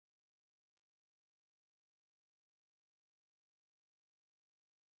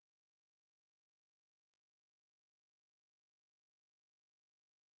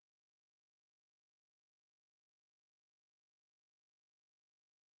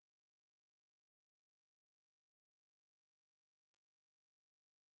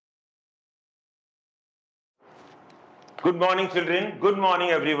Good morning, children. Good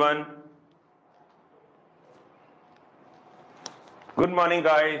morning, everyone. Good morning,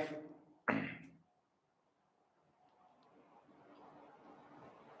 guys.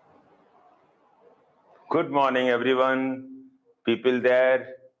 Good morning, everyone. People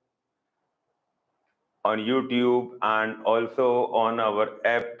there on YouTube and also on our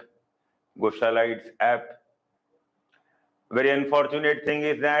app, Gosalites app. Very unfortunate thing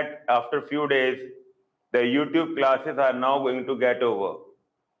is that after a few days, the YouTube classes are now going to get over.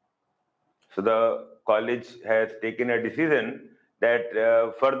 So the college has taken a decision that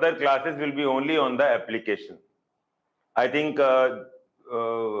further classes will be only on the application. I think the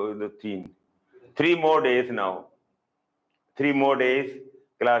three more days now. 3 more days,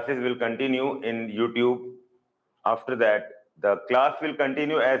 classes will continue in YouTube. After that, the class will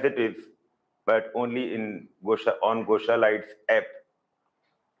continue as it is, but only in on Gosalites app.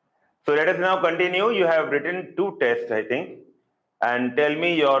 So let us now continue. You have written 2 tests, I think, and tell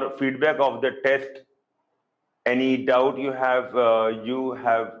me your feedback of the test. Any doubt you have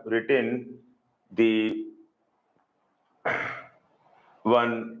written the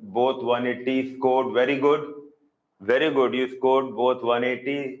both 180 scored. Very good. Very good. You scored both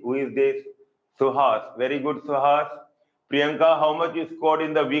 180. Who is this? Suhas. Very good, Suhas. Priyanka, how much you scored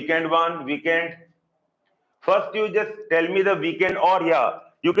in the weekend one? Weekend? First, you just tell me the weekend, or yeah,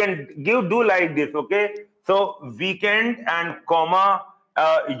 you can do like this, okay? So weekend and comma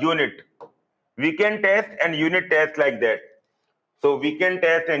unit. Weekend test and unit test like that. So weekend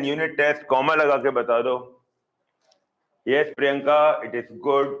test and unit test, comma laga ke bata do. Yes, Priyanka, it is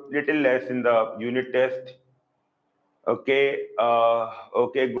good. Little less in the unit test. Okay,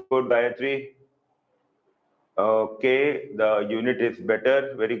 okay, good, Gayatri. Okay, the unit is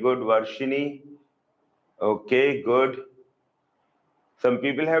better. Very good, Varshini. Okay, good. Some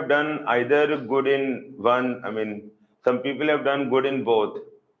people have done either good in one. Some people have done good in both.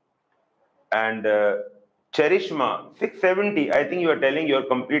 And Cherishma, 670. I think you are telling your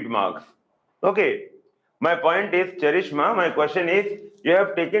complete marks. Okay. My point is, Cherishma, my question is, you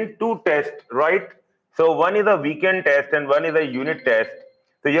have taken 2 tests, right? So one is a weekend test and one is a unit test.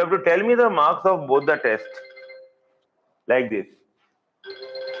 So you have to tell me the marks of both the tests. Like this.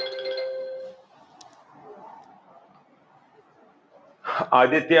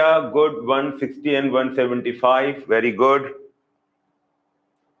 Aditya, good, 160 and 175. Very good.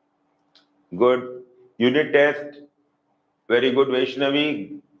 Good. Unit test. Very good,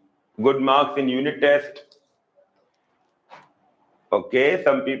 Vaishnavi. Good marks in unit test. Okay,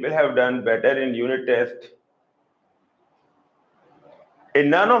 some people have done better in unit test. In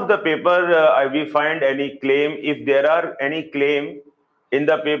none of the paper, we find any claim. If there are any claim in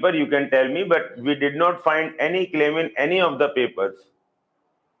the paper, you can tell me, but we did not find any claim in any of the papers.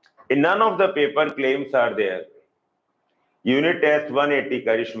 In none of the paper, claims are there. Unit test 180,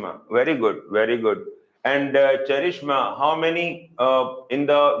 Karishma. Very good, very good. And Charishma, how many in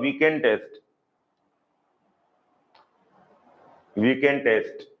the weekend test? Weekend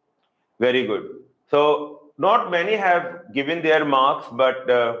test. Very good. So not many have given their marks, but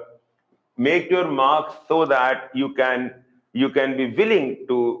make your marks so that you can be willing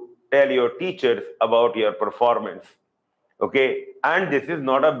to tell your teachers about your performance. Okay, and this is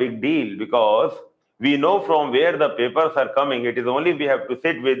not a big deal because we know from where the papers are coming. It is only we have to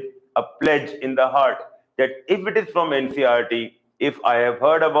sit with a pledge in the heart that if it is from NCERT, if I have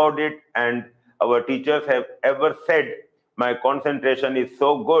heard about it and our teachers have ever said my concentration is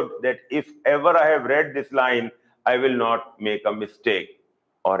so good that if ever I have read this line, I will not make a mistake,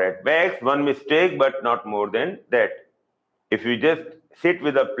 or at max one mistake, but not more than that. If you just sit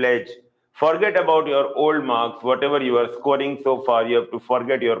with a pledge, forget about your old marks, whatever you are scoring so far, you have to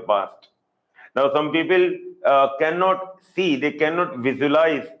forget your past. Now, some people cannot see, they cannot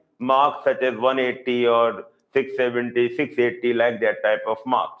visualize marks such as 180 or 670, 680, like that type of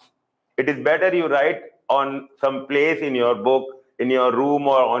marks. It is better you write on some place in your book, in your room,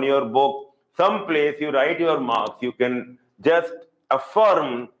 or on your book, some place you write your marks. You can just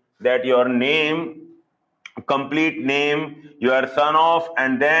affirm that your name, complete name, your son of,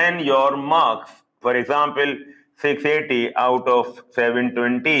 and then your marks. For example, 680 out of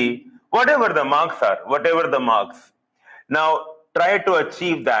 720, whatever the marks are, whatever the marks. Now, try to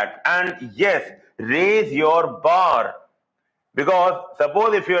achieve that. And yes, raise your bar. Because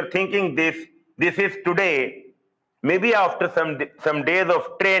suppose if you are thinking this is today, maybe after some days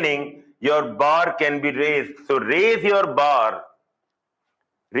of training, your bar can be raised. So raise your bar.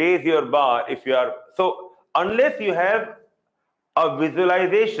 Raise your bar if you are. So unless you have a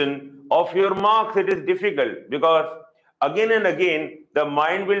visualization of your marks, it is difficult, because again and again the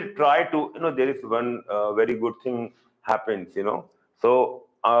mind will try to, there is one very good thing happens, you know. So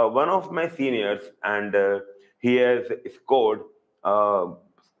one of my seniors, and he has scored so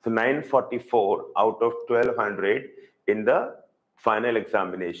 944 out of 1200 in the final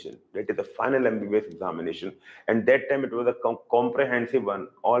examination. That is the final MBBS examination. And that time it was a comprehensive one.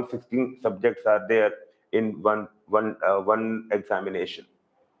 All 16 subjects are there in one examination.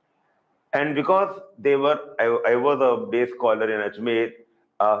 And because I was a day scholar in Ajmer,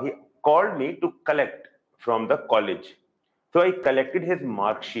 he called me to collect from the college. So I collected his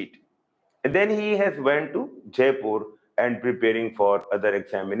mark sheet. And then he has went to Jaipur and preparing for other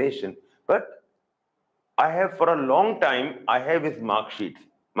examination. But I have for a long time, I have his mark sheet.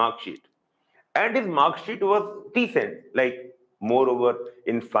 And his mark sheet was decent. Like, moreover,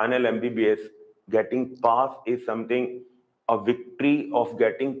 in final MBBS, getting pass is something, a victory of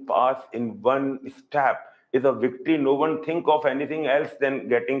getting pass in one step is a victory. No one think of anything else than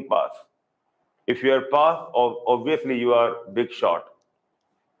getting pass. If you are pass, obviously you are big shot.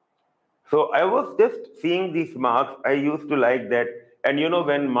 So I was just seeing these marks. I used to like that. And you know,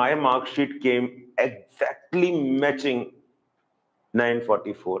 when my mark sheet came exactly matching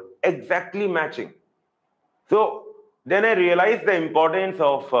 944, exactly matching. So then I realized the importance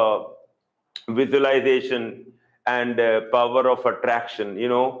of visualization and power of attraction. You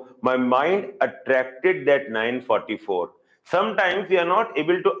know, my mind attracted that 944. Sometimes we are not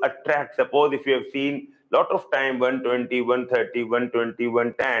able to attract. Suppose if you have seen lot of time 120, 130, 120,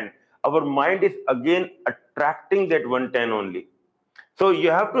 110, our mind is again attracting that 110 only. So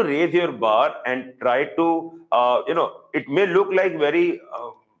you have to raise your bar and try to, it may look like very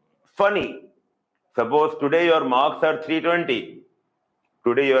funny. Suppose today your marks are 320.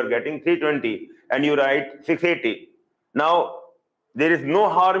 Today you are getting 320 and you write 680. Now, there is no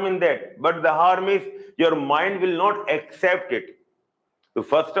harm in that. But the harm is your mind will not accept it. So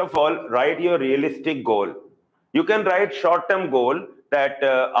first of all, write your realistic goal. You can write short-term goal that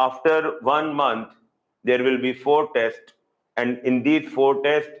after 1 month, there will be 4 tests. And in these 4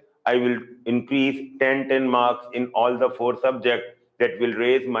 tests, I will increase 10 marks in all the 4 subjects. That will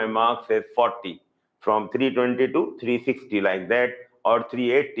raise my marks as 40 from 320 to 360 like that, or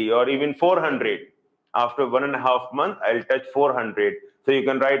 380 or even 400. After 1.5 months, I'll touch 400. So you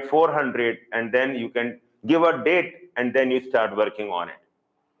can write 400 and then you can give a date and then you start working on it.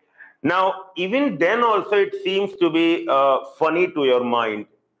 Now, even then also it seems to be funny to your mind.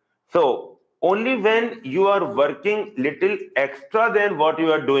 So only when you are working little extra than what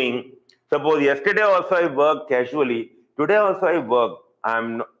you are doing. Suppose yesterday also I worked casually. Today also I work.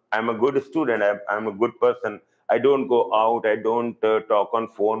 I'm a good student. I'm a good person. I don't go out. I don't talk on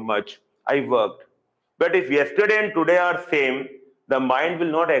phone much. I worked. But if yesterday and today are same, the mind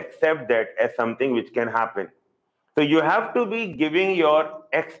will not accept that as something which can happen. So you have to be giving your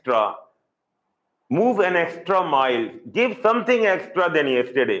extra, move an extra mile, give something extra than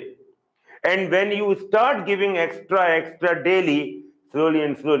yesterday. And when you start giving extra daily, slowly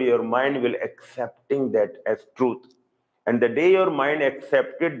and slowly, your mind will accepting that as truth. And the day your mind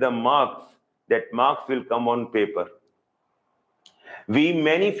accepted the marks, that marks will come on paper. We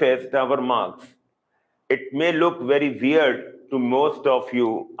manifest our marks. It may look very weird to most of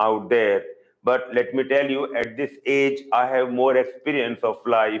you out there, but let me tell you, at this age, I have more experience of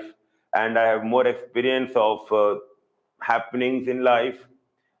life and I have more experience of happenings in life,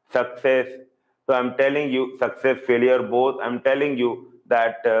 success. So I'm telling you, success, failure, both. I'm telling you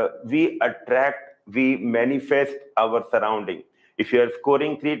that we attract, we manifest our surrounding. If you are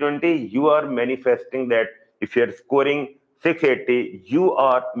scoring 320, you are manifesting that. If you are scoring 680, you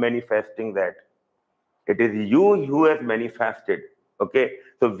are manifesting that. It is you who has manifested. Okay.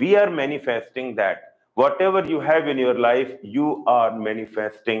 So we are manifesting that. Whatever you have in your life, you are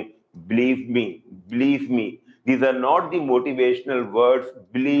manifesting. Believe me. Believe me. These are not the motivational words.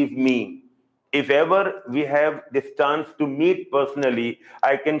 Believe me. If ever we have this chance to meet personally,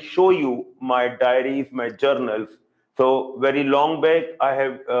 I can show you my diaries, my journals. So very long back, I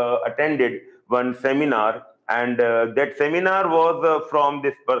have attended one seminar, and that seminar was from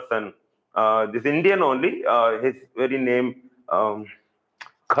this person, this Indian only. His very name, Ashish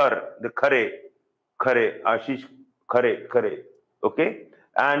Khare. Okay,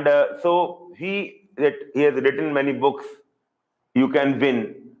 and so he has written many books. You can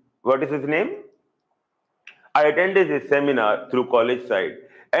win. What is his name? I attended his seminar through college side,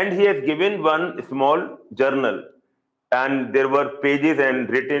 and he has given one small journal, and there were pages and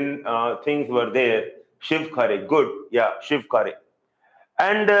written things were there. Shiv Khare, good, yeah, Shiv Khare,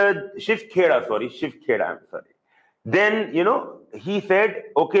 and Shiv Kheda, sorry, Shiv Kheda, I'm sorry. Then he said,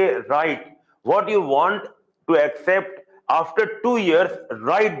 okay, write what you want to accept after 2 years,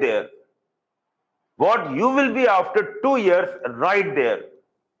 right there. What you will be after 2 years, right there.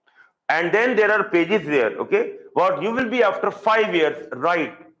 And then there are pages there, okay? What you will be after 5 years,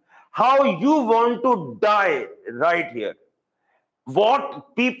 right? How you want to die, right here.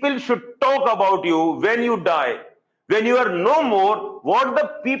 What people should talk about you when you die. When you are no more, what the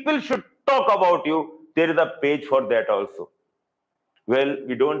people should talk about you, there is a page for that also. Well,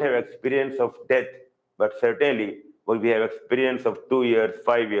 we don't have experience of death, but certainly we have experience of 2 years,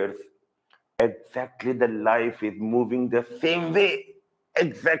 5 years. Exactly, the life is moving the same way.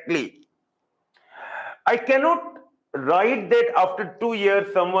 Exactly. I cannot write that after 2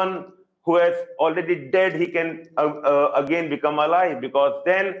 years, someone who has already dead, he can again become alive, because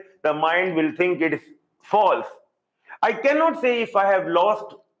then the mind will think it is false. I cannot say if I have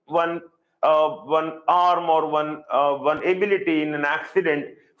lost one arm or one ability in an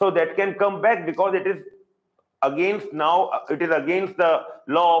accident, so that can come back, because it is against the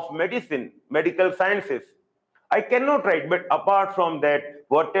law of medicine, medical sciences. I cannot write, but apart from that,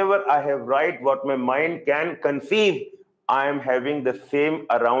 whatever I have write, what my mind can conceive, I am having the same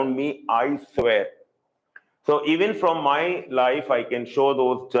around me, I swear. So even from my life, I can show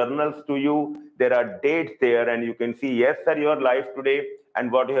those journals to you. There are dates there, and you can see, yes, sir, your life today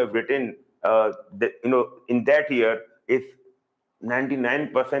and what you have written, in that year is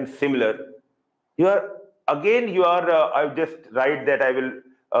 99% similar. You are again, you are. I just write that I will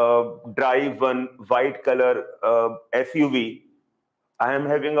drive one white color SUV. I am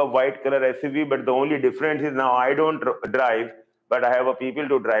having a white color SUV, but the only difference is now I don't drive, but I have a people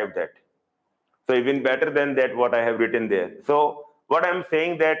to drive that. So even better than that, what I have written there. So what I'm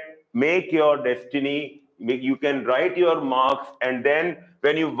saying that make your destiny, you can write your marks, and then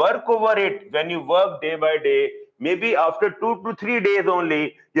when you work over it, when you work day by day, maybe after 2 to 3 days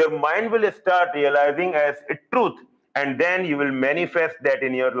only, your mind will start realizing as a truth, and then you will manifest that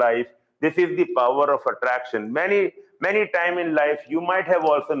in your life. This is the power of attraction. Many time in life, you might have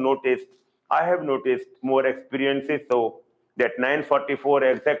also noticed, I have noticed more experiences. So that 944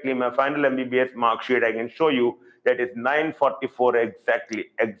 exactly, my final MBBS mark sheet, I can show you that is 944 exactly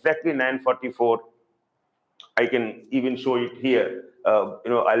 944. I can even show it here.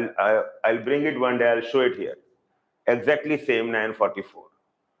 I'll bring it one day. I'll show it here. Exactly same 944.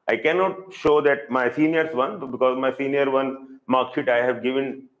 I cannot show that my senior's one, because my senior one mark sheet I have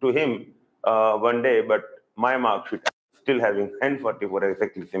given to him one day, but my mark sheet still having 944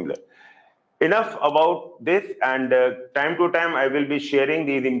 exactly similar. Enough about this, and time to time I will be sharing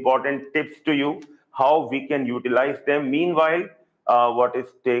these important tips to you, how we can utilize them. Meanwhile, what it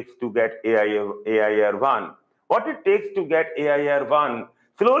takes to get AIR1. What it takes to get AIR1,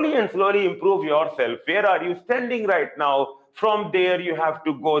 slowly and slowly improve yourself. Where are you standing right now? From there, you have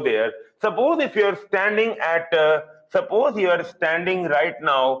to go there. Suppose if you're standing at, suppose you are standing right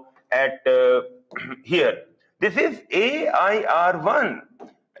now at here. This is AIR1.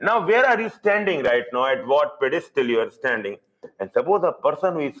 Now, where are you standing right now? At what pedestal you are standing? And suppose a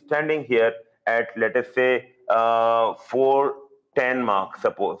person who is standing here at, let us say, 410 marks,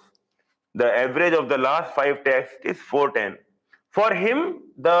 suppose. The average of the last 5 tests is 410. For him,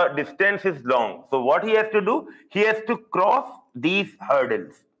 the distance is long. So what he has to do? He has to cross these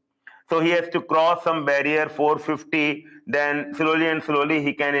hurdles. So he has to cross some barrier, 450, then slowly and slowly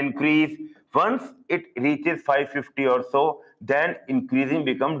he can increase. Once it reaches 550 or so, then increasing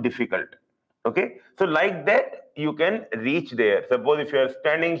becomes difficult. Okay, so like that, you can reach there. Suppose if you are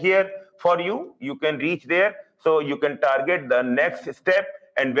standing here, for you, you can reach there. So you can target the next step.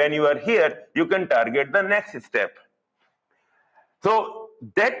 And when you are here, you can target the next step. So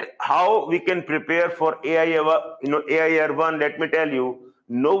that how we can prepare for AIR1. Let me tell you,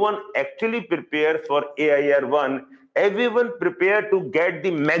 no one actually prepares for AIR1. Everyone prepare to get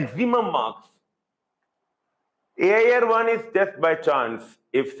the maximum marks. AIR1 is just by chance.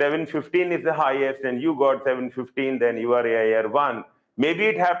 If 715 is the highest and you got 715, then you are AIR1. Maybe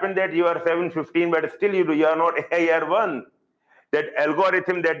it happened that you are 715, but still you are not AIR1. That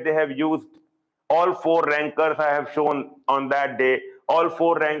algorithm that they have used, all 4 rankers I have shown on that day, all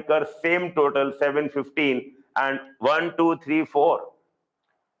 4 rankers, same total, 715, and 1, 2, 3, 4.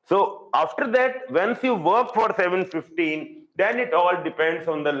 So after that, once you work for 715, then it all depends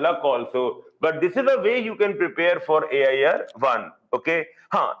on the luck also. But this is a way you can prepare for AIR1. Okay.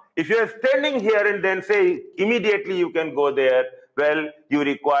 If you are standing here and then say immediately you can go there, well, you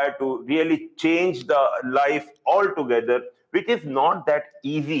require to really change the life altogether, which is not that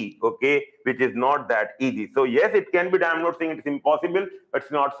easy. Okay, which is not that easy. So yes, it can be done. I'm not saying it's impossible, but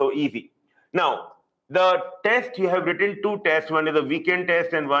it's not so easy. Now, the test, you have written 2 tests. One is the weekend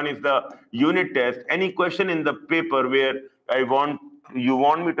test and one is the unit test. Any question in the paper where you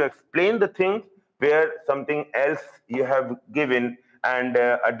want me to explain the thing, where something else you have given and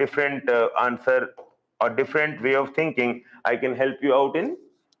a different answer or different way of thinking, I can help you out in?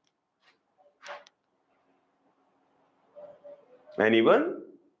 Anyone?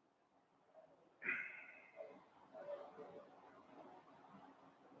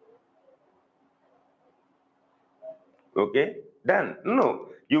 Okay, done. No,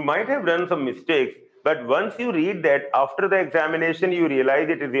 you might have done some mistakes, but once you read that after the examination, you realize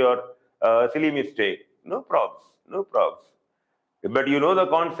it is your silly mistake. No props, no props. But you know the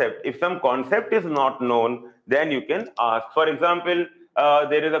concept. If some concept is not known, then you can ask. For example,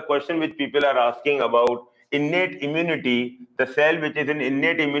 there is a question which people are asking about innate immunity, the cell which is in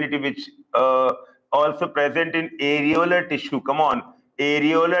innate immunity, which also present in areolar tissue. Come on,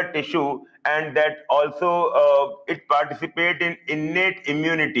 areolar tissue, and that also it participate in innate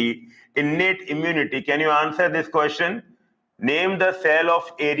immunity. Innate immunity. Can you answer this question? Name the cell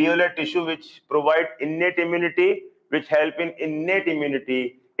of areolar tissue which provide innate immunity, which help in innate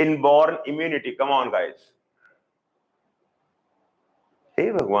immunity, inborn immunity. Come on, guys.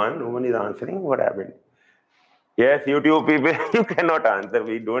 Hey, Bhagwan, no one is answering. What happened? Yes, YouTube people, you cannot answer.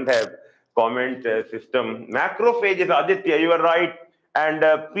 We don't have comment system. Macrophages, Aditya, you are right. And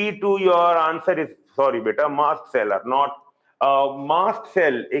P2, your answer is, sorry, beta, mast cell are not. Mast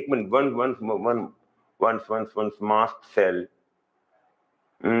cell, ek minute, once, mast cell.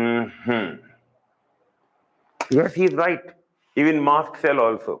 Yes, he's right. Even mast cell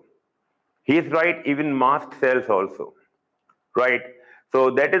also. He's right, even mast cells also. Right? So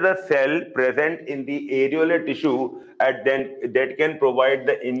that is a cell present in the areolar tissue and then that can provide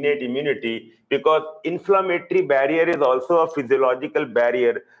the innate immunity, because inflammatory barrier is also a physiological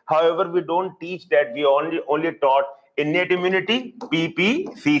barrier. However, we don't teach that. We only taught innate immunity,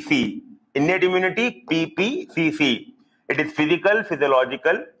 PPCC. Innate immunity, PPCC. It is physical,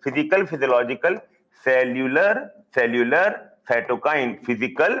 physiological, cellular, cytokine,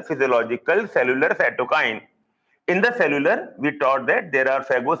 physical, physiological, cellular, cytokine. In the cellular, we taught that there are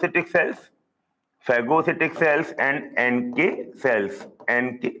phagocytic cells and NK cells,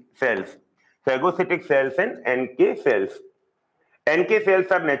 phagocytic cells and NK cells. NK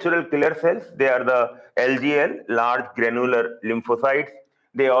cells are natural killer cells. They are the LGL, large granular lymphocytes.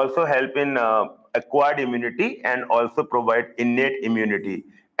 They also help in acquired immunity and also provide innate immunity.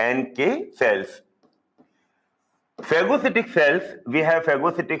 NK cells. Phagocytic cells, we have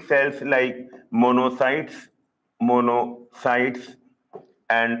phagocytic cells like monocytes,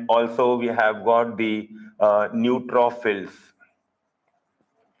 and also we have got the neutrophils,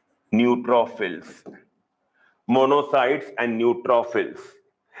 monocytes and neutrophils.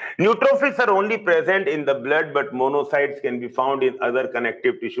 Neutrophils are only present in the blood, but monocytes can be found in other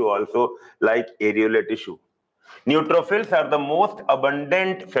connective tissue also, like areolar tissue. Neutrophils are the most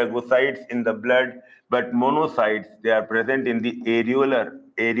abundant phagocytes in the blood, but monocytes, they are present in the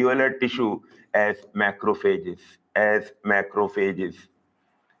areolar tissue as macrophages.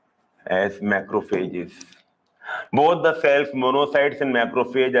 Both the cells, monocytes and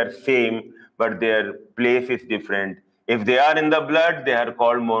macrophage, are same, but their place is different. If they are in the blood, they are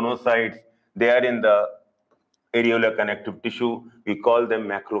called monocytes. They are in the areolar connective tissue, we call them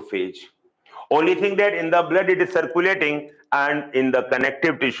macrophage. Only thing that in the blood it is circulating, and in the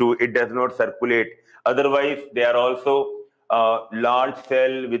connective tissue it does not circulate. Otherwise, they are also large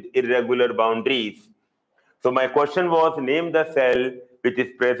cell with irregular boundaries. So my question was, name the cell which is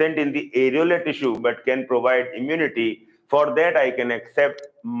present in the areolar tissue but can provide immunity. For that, I can accept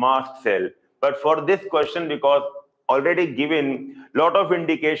mast cell. But for this question, because already given lot of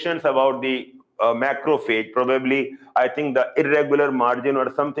indications about the macrophage, probably I think the irregular margin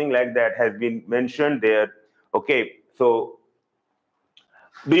or something like that has been mentioned there. Okay, so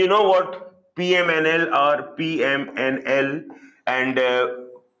do you know what PMNL or PMNL and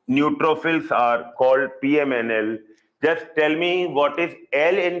neutrophils are called PMNL? Just tell me what is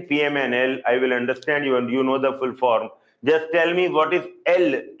L in PMNL. I will understand you and you know the full form. Just tell me what is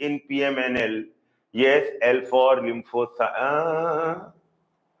L in PMNL. Yes, L for lymphocytes.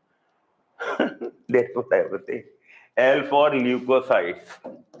 That's what I was saying. L for leukocytes.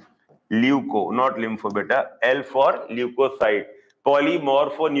 Leuco, not lympho, beta. L for leukocyte.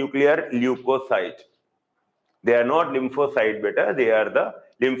 Polymorphonuclear leukocyte. They are not lymphocyte, beta. They are the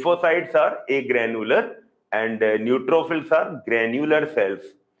lymphocytes are agranular and neutrophils are granular cells.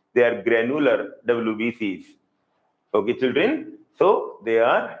 They are granular WBCs. Okay, children. So they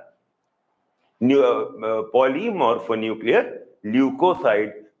are polymorphonuclear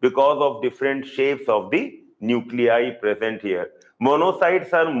leukocyte because of different shapes of the nuclei present here.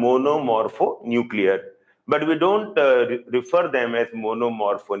 Monocytes are monomorphonuclear. but we don't refer them as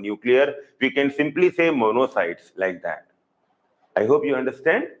monomorphonuclear. We can simply say monocytes like that. I hope you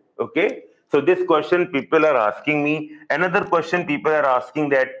understand. Okay. So this question people are asking me. Another question people are asking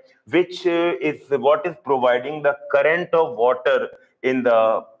that which is what is providing the current of water in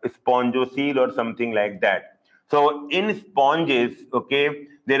the spongocele or something like that. So in sponges, okay,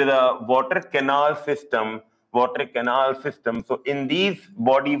 there is a water canal system. Water canal system. So in these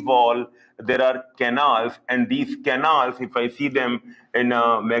body wall, there are canals, and these canals, if I see them in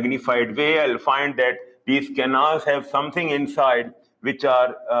a magnified way, I'll find that these canals have something inside which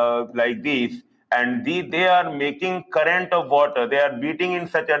are like these, and they are making current of water. They are beating in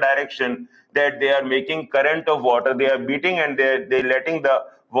such a direction that they are making current of water. They are beating and they're letting the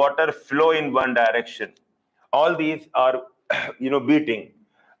water flow in one direction. All these are, beating.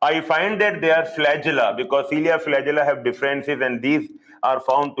 I find that they are flagella because cilia flagella have differences, and these are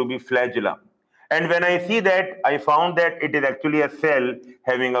found to be flagella. And when I see that, I found that it is actually a cell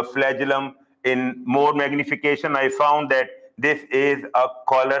having a flagellum. In more magnification, I found that this is a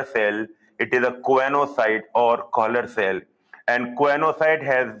collar cell. It is a choanocyte or collar cell. And choanocyte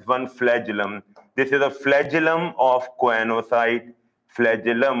has one flagellum. This is a flagellum of choanocyte,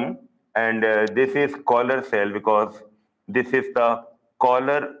 flagellum, and this is collar cell because this is the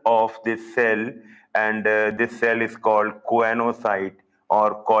collar of this cell, and this cell is called choanocyte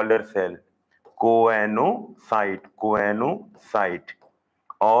or collar cell. Choanocyte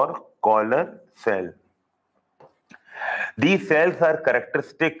or collar cell. These cells are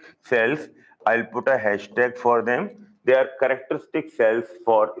characteristic cells. I'll put a hashtag for them. They are characteristic cells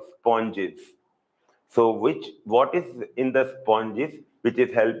for sponges. So what is in the sponges which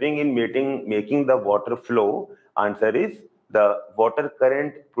is helping in making the water flow? Answer is the water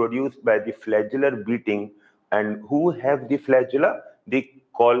current produced by the flagellar beating. And who have the flagella? The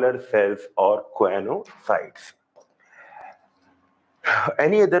collar cells or choanocytes.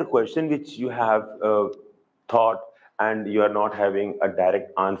 Any other question which you have thought and you are not having a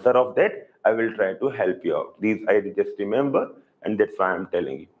direct answer of that, I will try to help you out. These I just remember, and that's why I'm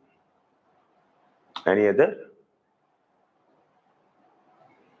telling you. Any other?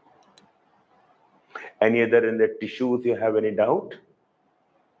 Any other in the tissues you have any doubt?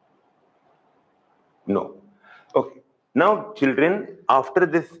 No. Okay. Now, children, after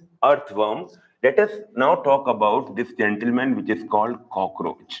this earthworm, let us now talk about this gentleman which is called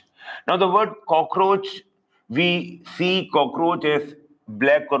cockroach. Now, the word cockroach, we see cockroach as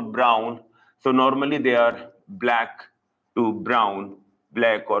black or brown. So normally they are black to brown,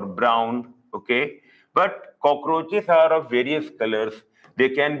 black or brown, okay? But cockroaches are of various colors. There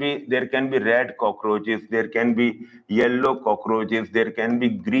can be red cockroaches, there can be yellow cockroaches, there can be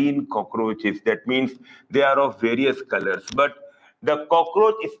green cockroaches. That means they are of various colors. But the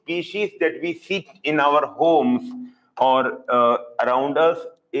cockroach species that we see in our homes or around us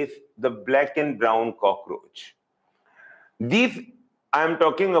is the black and brown cockroach. These I am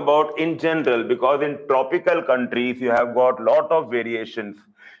talking about in general because in tropical countries you have got lot of variations.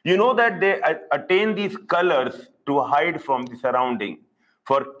 You know that they attain these colors to hide from the surrounding.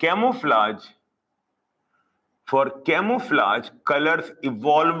 For camouflage, colors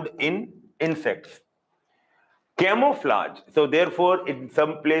evolved in insects. Camouflage. So therefore, in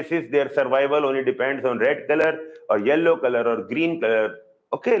some places, their survival only depends on red color or yellow color or green color.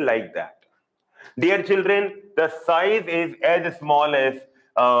 Okay, like that. Dear children, the size is as small as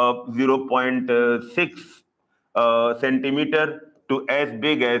 0.6 centimeter to as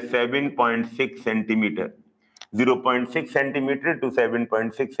big as 7.6 centimeter. 0.6 centimeter to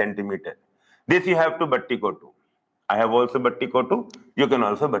 7.6 centimeter. This you have to Battikotu. I have also Battikotu. You can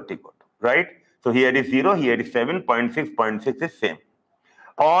also Battikotu, right? So here is 0, here is 7.6 is same.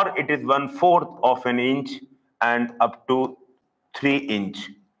 Or it is 1/4 of an inch and up to 3 inch.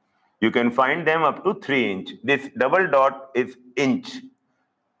 You can find them up to 3 inch. This double dot is inch.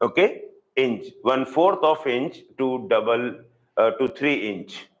 Okay, inch. 1/4 of inch to 3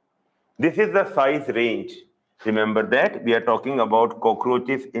 inch. This is the size range. Remember that we are talking about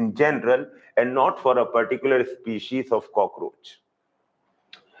cockroaches in general and not for a particular species of cockroach.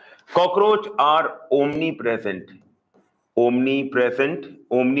 Cockroach are omnipresent. Omnipresent.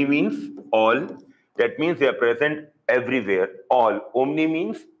 Omni means all. That means they are present everywhere. All. Omni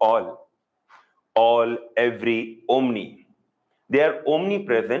means all. All, every, omni. They are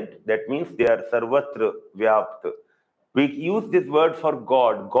omnipresent. That means they are sarvatra vyapta. We use this word for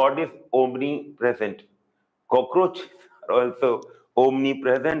God. God is omnipresent. Cockroaches are also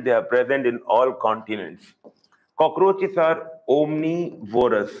omnipresent. They are present in all continents. Cockroaches are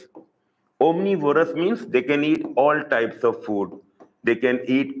omnivorous. Omnivorous means they can eat all types of food. They can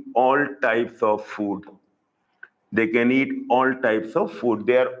eat all types of food. They can eat all types of food.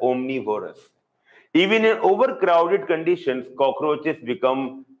 They are omnivorous. Even in overcrowded conditions, cockroaches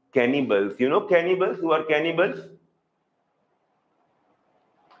become cannibals. You know cannibals? Who are cannibals?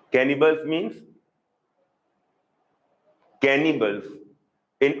 Cannibals means cannibals.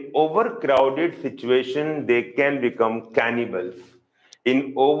 In overcrowded situation, they can become cannibals.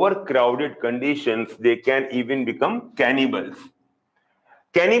 In overcrowded conditions, they can even become cannibals.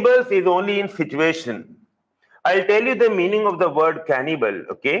 Cannibals is only in situation. I'll tell you the meaning of the word cannibal,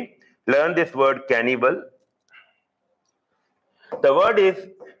 okay? Learn this word cannibal. The word is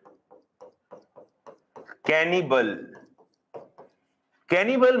cannibal.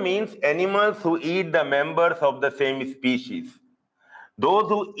 Cannibal means animals who eat the members of the same species. Those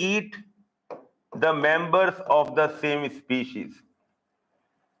who eat the members of the same species.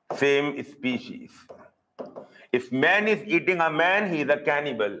 Same species. If man is eating a man, he is a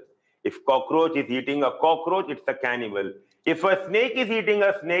cannibal. If cockroach is eating a cockroach, it's a cannibal. If a snake is eating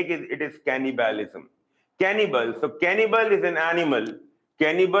a snake, it is cannibalism. Cannibal. So cannibal is an animal.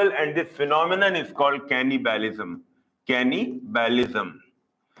 Cannibal, and this phenomenon is called cannibalism. Cannibalism.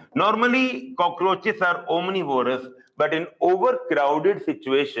 Normally, cockroaches are omnivorous, but in overcrowded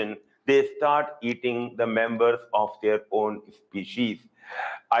situation, they start eating the members of their own species.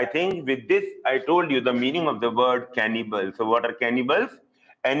 I think with this, I told you the meaning of the word cannibal. So what are cannibals?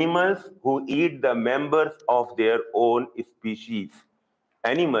 Animals who eat the members of their own species.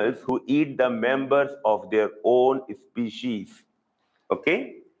 Animals who eat the members of their own species.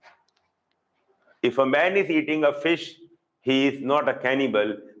 Okay? If a man is eating a fish, he is not a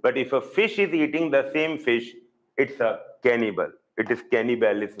cannibal. But if a fish is eating the same fish, it's a cannibal. It is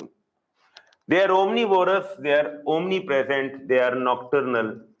cannibalism. They are omnivorous, they are omnipresent, they are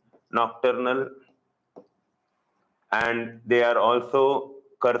nocturnal, and they are also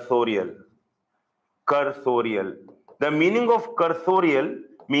cursorial. Cursorial. The meaning of cursorial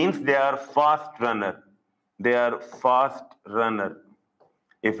means they are fast runner. They are fast runner.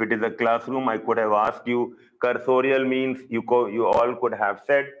 If it is a classroom, I could have asked you. Cursorial means you all could have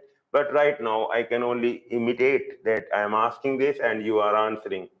said, but right now I can only imitate that I am asking this and you are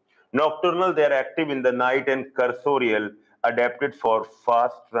answering. Nocturnal, they are active in the night, and cursorial, adapted for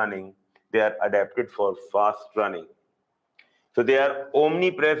fast running. They are adapted for fast running. So they are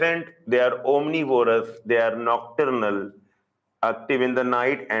omnipresent, they are omnivorous, they are nocturnal, active in the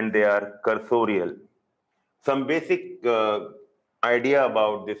night, and they are cursorial. Some basic idea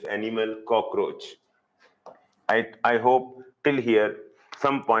about this animal cockroach. I hope till here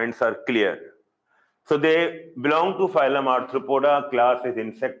some points are clear. So they belong to phylum Arthropoda, class is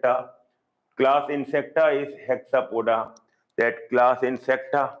Insecta. Class Insecta is Hexapoda. That class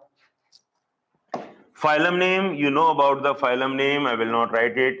Insecta. Phylum name, you know about the phylum name, I will not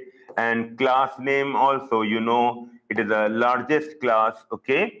write it. And class name also, you know, it is the largest class,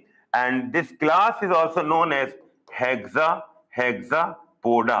 okay? And this class is also known as hexapoda.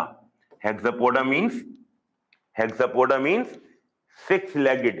 Hexapoda means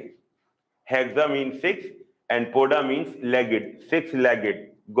six-legged. Hexa means six, and poda means legged,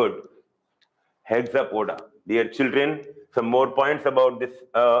 six-legged. Good. Hexapoda. Dear children, some more points about this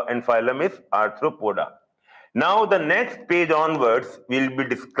and phylum is Arthropoda. Now the next page onwards, we'll be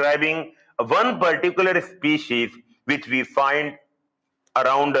describing one particular species which we find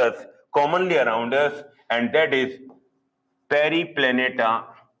around us, commonly around us, and that is Periplaneta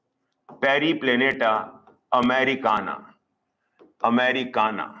americana.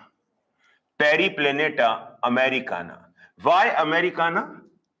 Periplaneta americana. Why americana?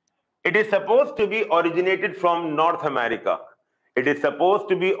 It is supposed to be originated from North America. It is supposed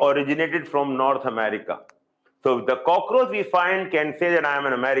to be originated from North America. So the cockroach we find can say that I am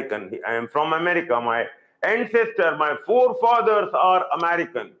an American. I am from America. My ancestor, my forefathers are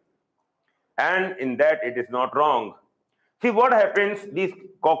American. And in that it is not wrong. See what happens, these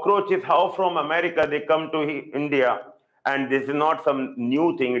cockroaches, how from America they come to India, and this is not some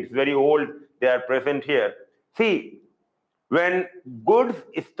new thing, it's very old, they are present here. See, when goods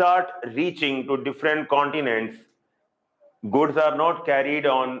start reaching to different continents, goods are not carried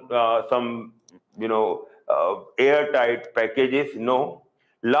on some, airtight packages, no.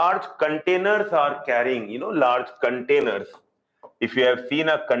 Large containers are carrying, large containers. If you have seen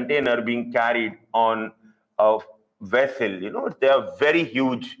a container being carried on a vessel, they are very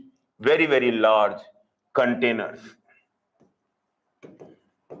huge, very, very large containers.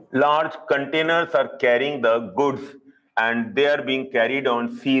 Large containers are carrying the goods and they are being carried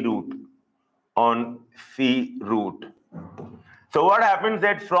on sea route. So what happens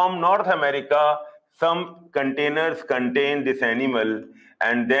that from North America, some containers contain this animal,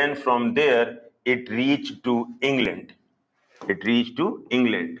 and then from there it reached to England. It reached to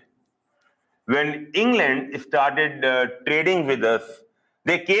England. When England started trading with us,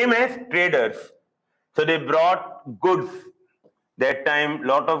 they came as traders. So they brought goods. That time,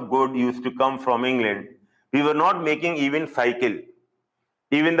 lot of good used to come from England. We were not making even cycle.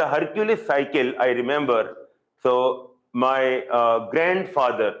 Even the Hercules cycle, I remember. So my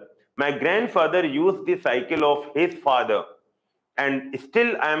grandfather used the cycle of his father, and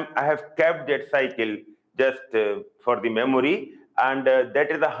still I have kept that cycle just for the memory. And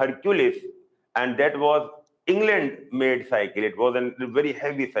that is a Hercules, and that was England-made cycle. It was a very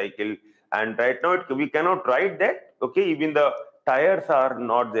heavy cycle, and right now we cannot ride that. Okay, even the tires are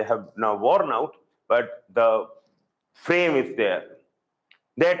not; they have now worn out, but the frame is there.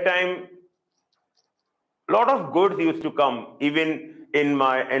 That time, a lot of goods used to come. Even in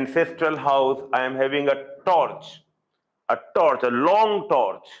my ancestral house, I am having a torch, a long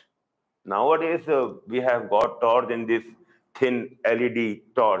torch. Nowadays, we have got torch in this thin LED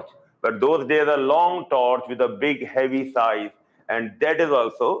torch. But those days, a long torch with a big, heavy size. And that is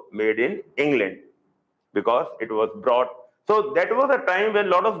also made in England because it was brought. So that was a time when a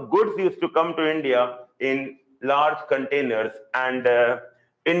lot of goods used to come to India in large containers. And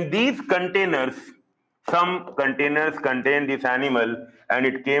in these containers, some containers contain this animal, and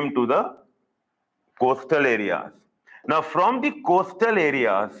it came to the coastal areas. Now, from the coastal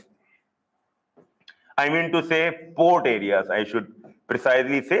areas, I mean to say port areas, I should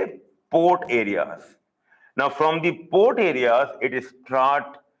precisely say port areas. Now, from the port areas, it is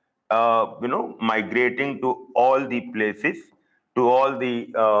start, migrating to all the places. To all the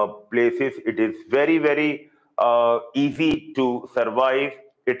places, it is very, very easy to survive.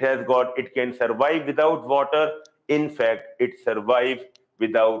 It can survive without water. In fact, it survives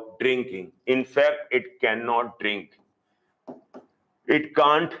without drinking. In fact, it cannot drink. It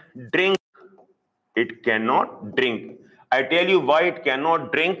can't drink. It cannot drink. I tell you why it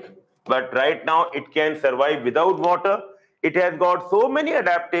cannot drink, but right now it can survive without water. It has got so many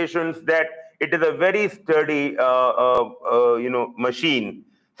adaptations that it is a very sturdy, machine.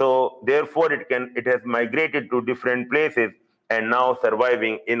 So therefore, it has migrated to different places and now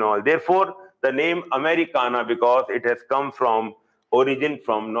surviving in all. Therefore, the name Americana, because it has come from origin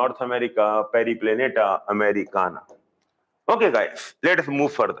from North America, Periplaneta Americana. Okay, guys, let us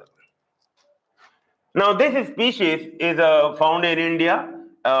move further. Now, this species is found in India.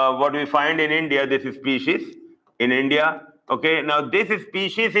 What we find in India, this species in India. Okay, now this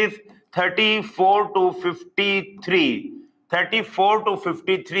species is 34 to 53, 34 to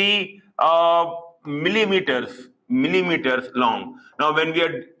 53 millimeters long. Now, when we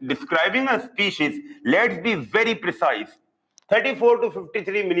are describing a species, let's be very precise. 34 to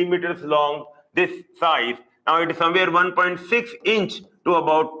 53 millimeters long, this size. Now, it is somewhere 1.6 inch to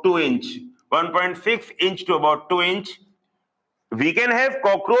about 2 inch. 1.6 inch to about 2 inch. We can have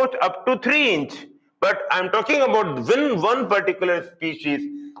cockroach up to 3 inch, but I'm talking about one particular species.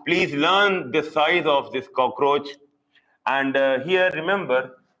 Please learn the size of this cockroach. And here,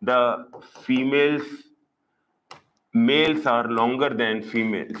 remember, the males are longer than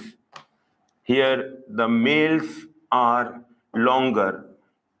females. Here, the males are longer.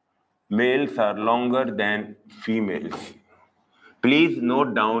 Males are longer than females. Please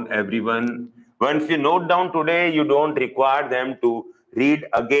note down, everyone. Once you note down today, you don't require them to read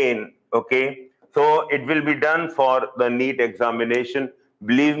again, okay? So it will be done for the NEET examination.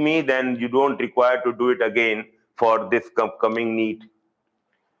 Believe me, then you don't require to do it again for this coming NEET.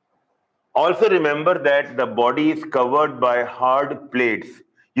 Also remember that the body is covered by hard plates.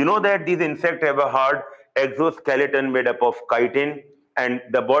 You know that these insects have a hard exoskeleton made up of chitin, and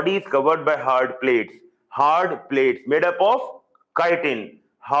the body is covered by hard plates made up of chitin,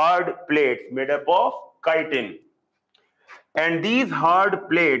 hard plates made up of chitin. And these hard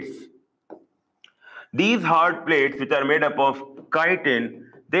plates which are made up of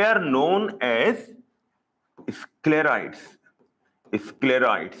chitin, they are known as sclerites.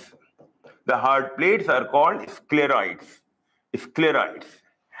 Sclerites. The hard plates are called sclerites. Sclerites.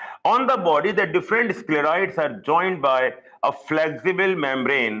 On the body, the different sclerites are joined by a flexible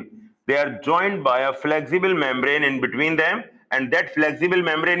membrane. They are joined by a flexible membrane in between them, and that flexible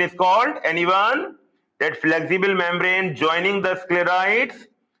membrane is called, anyone? That flexible membrane joining the sclerites?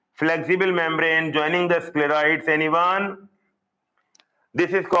 Flexible membrane joining the sclerites, anyone?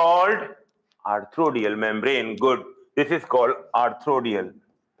 This is called arthrodial membrane. Good. This is called arthrodial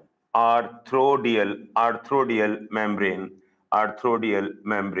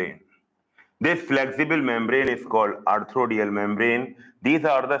membrane. This flexible membrane is called arthrodial membrane. These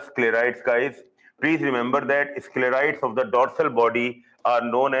are the sclerites, guys. Please remember that sclerites of the dorsal body are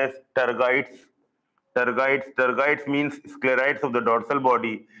known as tergites. Tergites means sclerites of the dorsal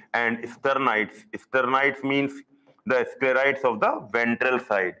body, and sternites means the sclerites of the ventral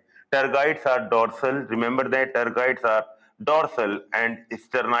side. Tergites are dorsal. Remember that tergites are dorsal and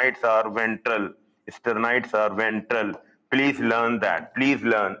sternites are ventral. Sternites are ventral. Please learn that. Please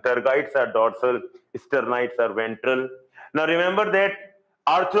learn. Tergites are dorsal, sternites are ventral. Now remember that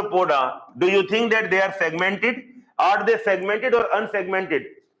arthropoda, do you think that they are segmented? Are they segmented or unsegmented?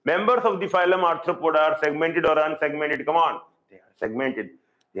 Members of the phylum arthropoda are segmented or unsegmented? Come on. They are segmented.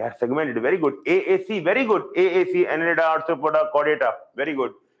 They are segmented. Very good. AAC, very good. AAC, Annelida, arthropoda, chordata. Very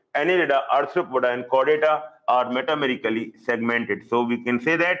good. Annelida, arthropoda, and chordata are metamerically segmented. So we can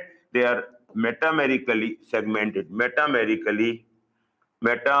say that they are metamerically segmented. Metamerically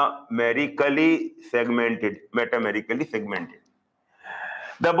segmented.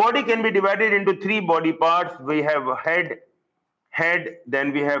 The body can be divided into three body parts. We have head,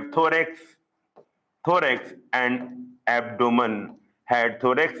 then we have thorax and abdomen. Head,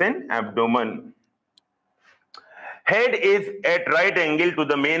 thorax, and abdomen. Head is at right angle to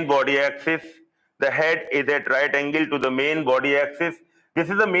the main body axis. The head is at right angle to the main body axis. This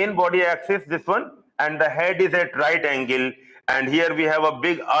is the main body axis, this one, and the head is at right angle. And here we have a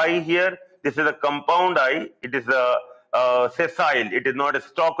big eye here. This is a compound eye. It is a sessile. It is not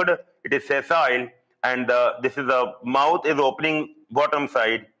stalked. It is sessile. And this is a mouth is opening bottom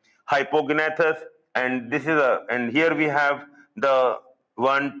side, hypognathus. And this is and here we have the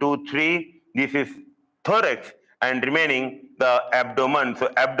 1, 2, 3. This is thorax, and remaining the abdomen.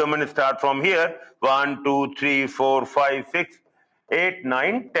 So abdomen start from here. 1, 2, 3, 4, 5, 6, 8,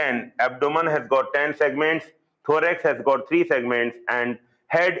 9, 10. Abdomen has got 10 segments. Thorax has got 3 segments, and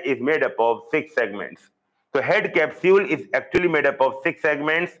head is made up of 6 segments. So head capsule is actually made up of 6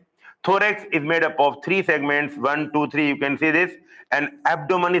 segments. Thorax is made up of 3 segments. 1, 2, 3. You can see this. And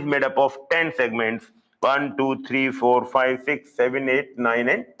abdomen is made up of 10 segments. 1, 2, 3, 4, 5, 6, 7, 8, 9,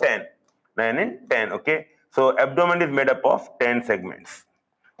 and 10. 9 and 10. Okay. So abdomen is made up of 10 segments.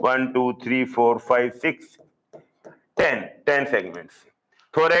 1, 2, 3, 4, 5, 6, 10. 10 segments.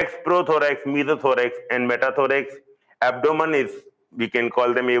 Thorax, prothorax, mesothorax, and metathorax. Abdomen is, we can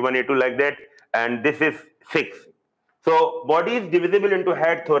call them A1, A2 like that. And this is 6. So body is divisible into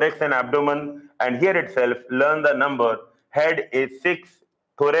head, thorax, and abdomen. And here itself, learn the number. Head is 6,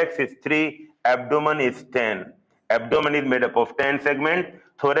 thorax is 3, abdomen is 10. Abdomen is made up of 10 segments.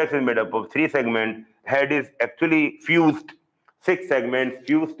 Thorax is made up of 3 segments. Head is actually fused, 6 segments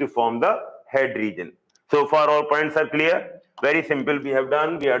fused to form the head region. So far all points are clear. Very simple we have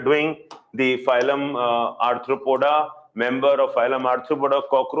done. We are doing the phylum arthropoda, member of phylum arthropoda,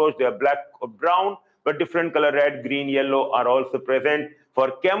 cockroach. They are black or brown, but different color, red, green, yellow are also present.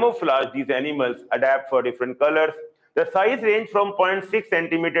 For camouflage, these animals adapt for different colors. The size range from 0.6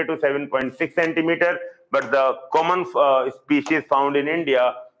 centimeter to 7.6 centimeter, but the common species found in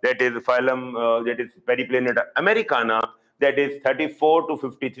India, that is phylum, that is Periplaneta americana, that is 34 to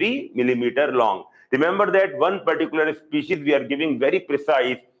 53 millimeter long. Remember that one particular species we are giving very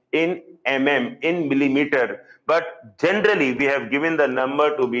precise in mm, in millimeter, but generally we have given the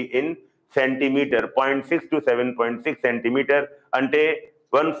number to be in centimeter, 0.6 to 7.6 centimeter, ante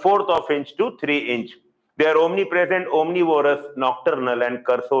 1/4 of inch to 3 inch. They are omnipresent, omnivorous, nocturnal, and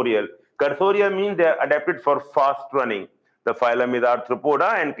cursorial. Cursorial means they are adapted for fast running. The phylum is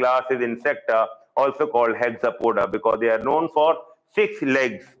arthropoda and class is insecta, also called hexapoda, because they are known for 6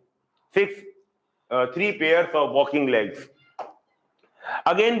 legs, 3 pairs of walking legs.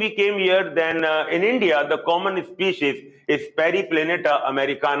 Again, we came here. Then in India, the common species is Periplaneta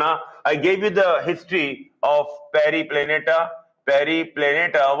americana. I gave you the history of Periplaneta.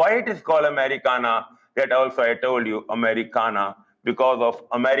 Why it is called americana? That also I told you, americana, because of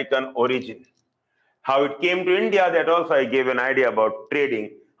American origin. How it came to India, that also I gave an idea about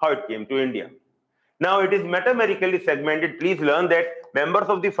trading, how it came to India. Now it is metamerically segmented. Please learn that members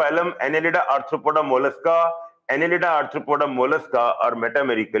of the phylum Annelida arthropoda mollusca are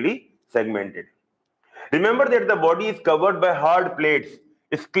metamerically segmented. Remember that the body is covered by hard plates.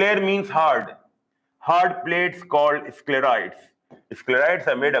 Sclere means hard. Hard plates called sclerites. Sclerites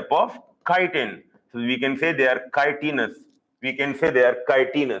are made up of chitin. So we can say they are chitinous.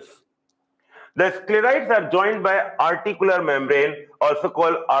 The sclerites are joined by articular membrane, also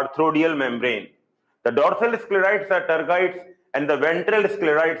called arthrodial membrane. The dorsal sclerites are tergites and the ventral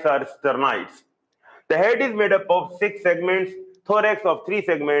sclerites are sternites. The head is made up of 6 segments, thorax of 3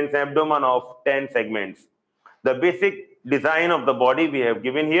 segments, abdomen of 10 segments. The basic design of the body we have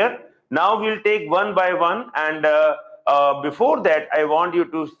given here. Now we'll take one by one, and before that I want you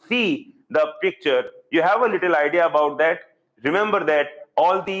to see the picture. You have a little idea about that. remember that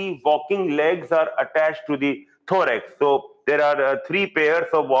all the walking legs are attached to the thorax. So there are 3 pairs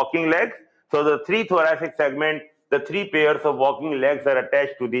of walking legs. So the 3 thoracic segment, the 3 pairs of walking legs are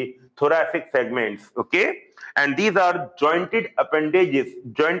attached to the thoracic segments. Okay, and these are jointed appendages.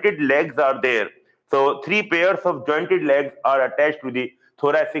 Jointed legs are there. So 3 pairs of jointed legs are attached to the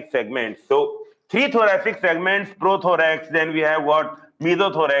thoracic segments. So 3 thoracic segments, prothorax, then we have what?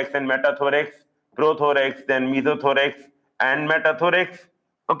 Mesothorax and metathorax, prothorax, then mesothorax and metathorax.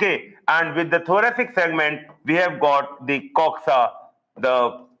 Okay, and with the thoracic segment, we have got the coxa.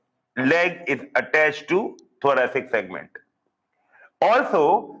 The leg is attached to thoracic segment.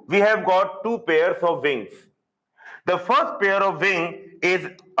 Also, we have got 2 pairs of wings. The first pair of wing is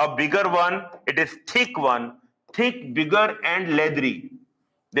a bigger one. It is thick one, thick, bigger and leathery.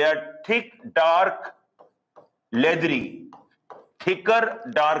 They are thick, dark, leathery, thicker,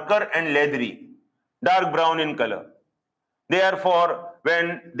 darker and leathery, dark brown in color. Therefore,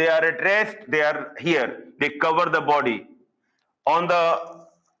 when they are at rest, they are here. They cover the body. On the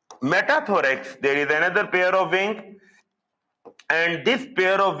metathorax, there is another pair of wing, and this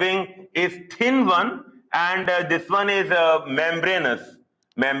pair of wing is thin one, and this one is membranous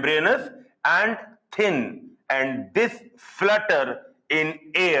and thin, and this flutter in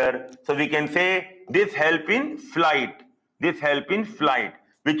air. So we can say this help in flight. This help in flight.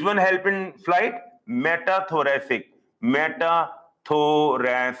 Which one help in flight? Metathoracic.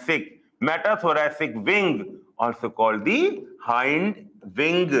 Metathoracic wing, also called the hind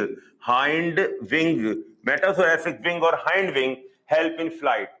wing. Metathoracic wing or hind wing help in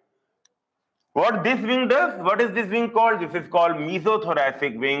flight. What this wing does? What is this wing called? This is called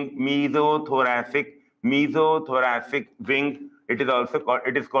mesothoracic wing. Mesothoracic wing. It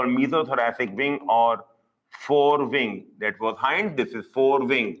is called mesothoracic wing or forewing. That was hind. This is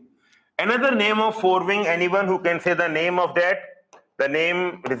forewing. Another name of forewing. Anyone who can say the name of that? The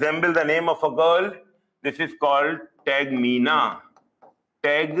name resembles the name of a girl. This is called tegmina.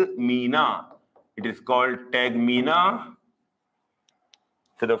 Tegmina. It is called tegmina.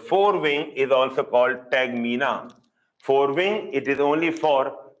 So the forewing is also called tegmina. Forewing, it is only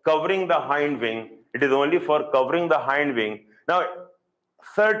for covering the hind wing. It is only for covering the hind wing. Now,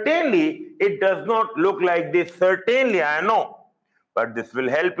 certainly, it does not look like this. Certainly, I know. But this will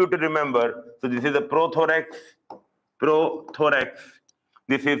help you to remember. So this is the prothorax.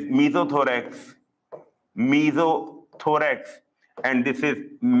 This is mesothorax. And this is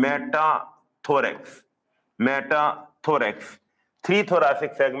metathorax. 3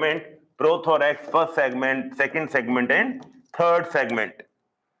 thoracic segment, prothorax, first segment, second segment, and third segment.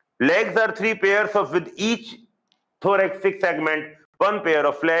 Legs are 3 pairs of with each thoracic segment, 1 pair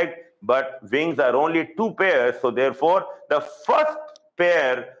of leg, but wings are only 2 pairs. So therefore, the first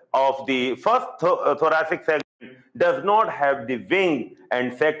pair of the first thoracic segment does not have the wing,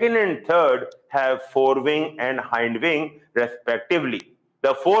 and second and third have forewing and hind wing respectively.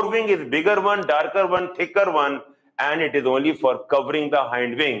 The forewing is bigger one, darker one, thicker one, and it is only for covering the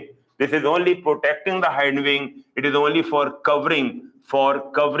hind wing. This is only protecting the hind wing. It is only for covering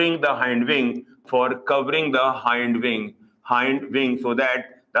the hind wing, so that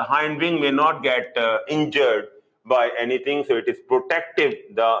the hind wing may not get injured by anything. So it is protective,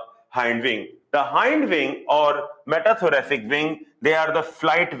 the hind wing. The hind wing or metathoracic wing, they are the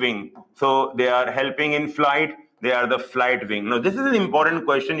flight wing. So they are helping in flight. They are the flight wing. Now this is an important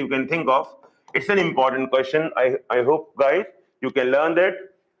question you can think of. It's an important question. I hope, guys, you can learn that.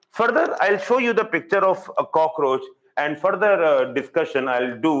 Further, I'll show you the picture of a cockroach, and further discussion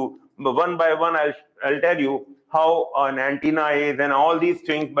I'll do one by one. I'll tell you how an antenna is and all these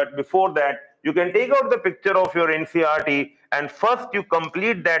things. But before that, you can take out the picture of your NCERT, and first you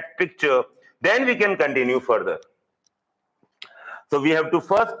complete that picture. Then we can continue further. So we have to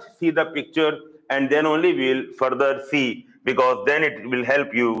first see the picture, and then only we'll further see, because then it will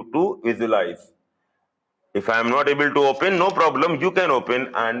help you to visualize. If I am not able to open, no problem, you can open,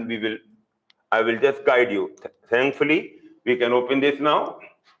 and I will just guide you. Thankfully, we can open this now.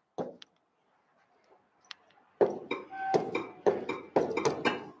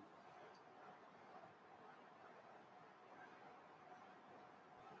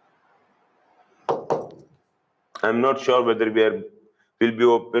 I'm not sure whether will be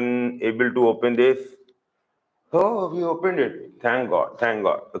able to open this. Oh, we opened it. Thank God. Thank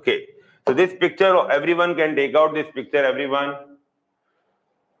God. Okay. So this picture, everyone can take out this picture, everyone.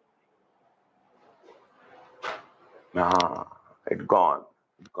 It's gone.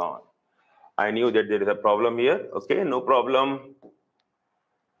 It's gone. I knew that there is a problem here. Okay, no problem.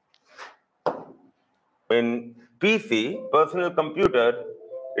 In PC, personal computer,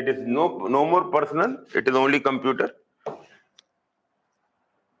 it is no more personal. It is only computer.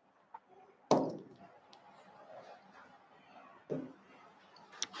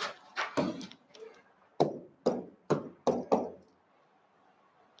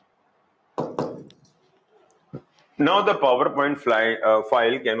 Now the PowerPoint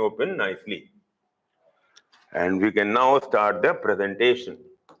file can open nicely. And we can now start the presentation.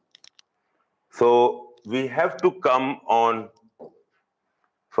 So we have to come on,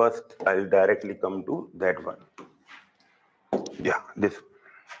 first I'll directly come to that one. Yeah, this.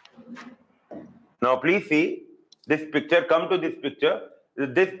 Now please see this picture, come to this picture.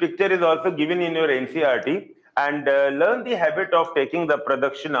 This picture is also given in your NCERT, and learn the habit of taking the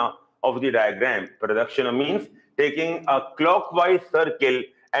pradakshina of the diagram. Pradakshina means taking a clockwise circle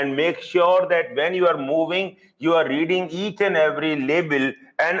and make sure that when you are moving, you are reading each and every label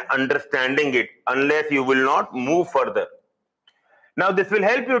and understanding it, unless you will not move further. Now, this will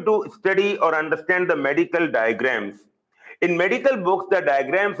help you to study or understand the medical diagrams. In medical books, the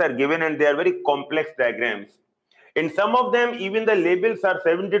diagrams are given and they are very complex diagrams. In some of them, even the labels are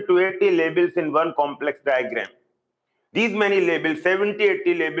 70 to 80 labels in one complex diagram. These many labels, 70,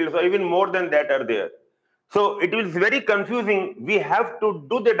 80 labels, or even more than that are there. So it is very confusing. We have to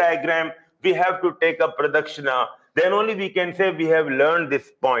do the diagram. We have to take a pradakshina. Then only we can say we have learned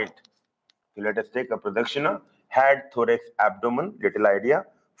this point. So let us take a pradakshina. Head, thorax, abdomen, little idea.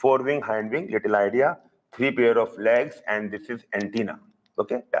 Forewing, hindwing, little idea. 3 pair of legs, and this is antenna.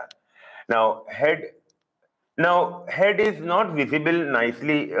 Okay, yeah. Now head is not visible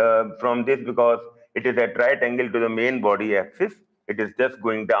nicely from this because it is at right angle to the main body axis. It is just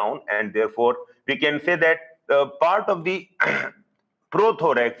going down, and therefore we can say that part of the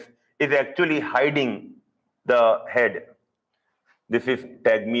prothorax is actually hiding the head. This is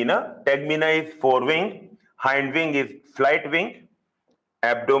tegmina. Tegmina is forewing, hindwing is flight wing,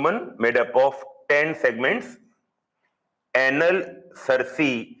 abdomen made up of 10 segments, anal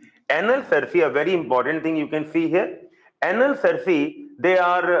cerci. Anal cerci, a very important thing you can see here. Anal cerci, they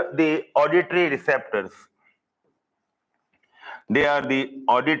are the auditory receptors. They are the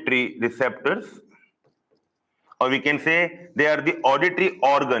auditory receptors, or we can say they are the auditory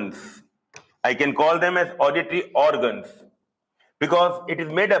organs. I can call them as auditory organs because it is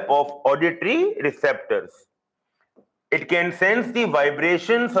made up of auditory receptors. It can sense the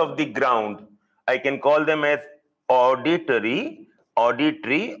vibrations of the ground. I can call them as auditory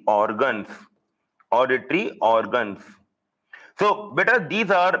organs. Auditory organs. So, beta, these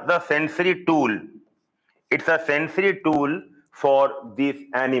are the sensory tool. It's a sensory tool for this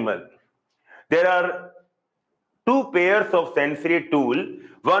animal. There are 2 pairs of sensory tool.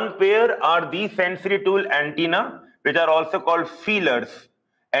 One pair are these sensory tool antenna, which are also called feelers.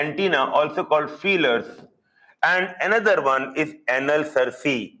 Antenna, also called feelers. And another one is anal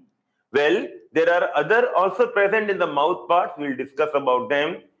cerci. Well, there are other also present in the mouth parts. We'll discuss about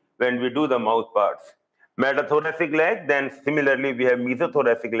them when we do the mouth parts. Metathoracic leg, then similarly we have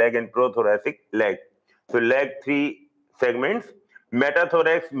mesothoracic leg and prothoracic leg. So leg 3 segments,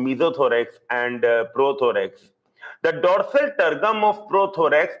 metathorax, mesothorax, and prothorax. The dorsal tergum of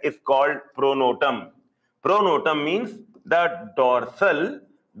prothorax is called pronotum. Pronotum means the dorsal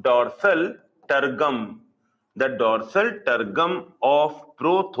tergum. The dorsal tergum of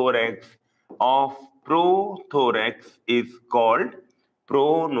prothorax is called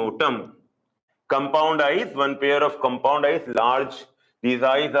pronotum. Compound eyes, 1 pair of compound eyes, large. These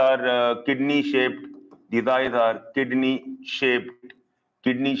eyes are kidney shaped. These eyes are kidney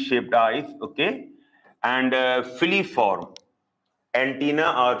shaped eyes, okay? And filiform. Antenna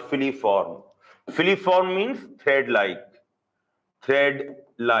are filiform. Filiform means thread-like.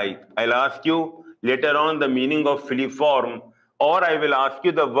 Thread-like. I'll ask you later on the meaning of filiform, or I will ask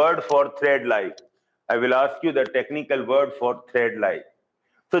you the word for thread-like. I will ask you the technical word for thread-like.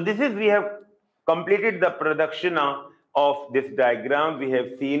 So this is, we have completed the pradakshina of this diagram. We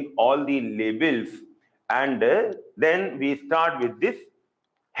have seen all the labels, and then we start with this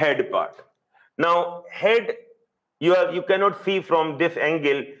head part. Now head, you cannot see from this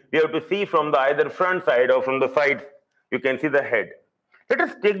angle. You have to see from the either front side or from the sides. You can see the head. Let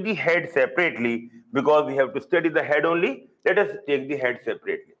us take the head separately because we have to study the head only. Let us take the head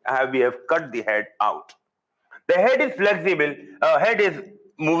separately. We have cut the head out. The head is flexible. Head is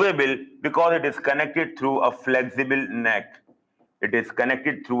movable because it is connected through a flexible neck. It is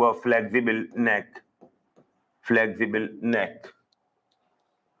connected through a flexible neck. Flexible neck.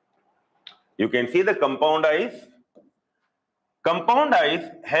 You can see the compound eyes. Compound eyes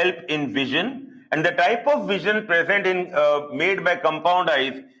help in vision, and the type of vision present in made by compound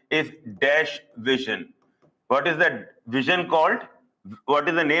eyes is dash vision. What is that vision called? What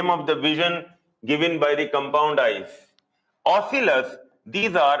is the name of the vision given by the compound eyes? Oscillus.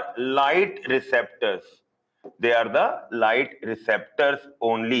 These are light receptors. They are the light receptors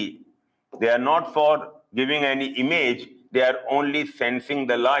only. They are not for giving any image. They are only sensing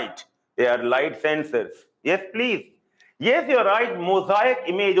the light. They are light sensors. Yes, please. Yes, you're right. Mosaic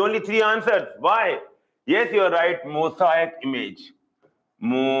image. Only 3 answers. Why? Yes, you're right. Mosaic image.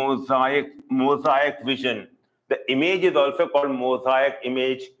 Mosaic vision. The image is also called mosaic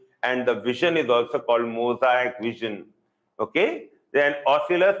image, and the vision is also called mosaic vision. Okay? Then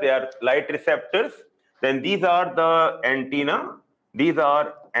oscillus, they are light receptors. Then these are the antenna. These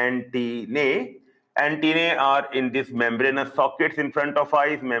are antennae. Antennae are in these membranous sockets in front of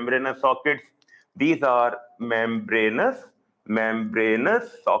eyes, membranous sockets. These are membranous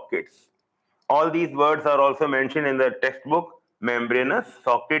sockets. All these words are also mentioned in the textbook. Membranous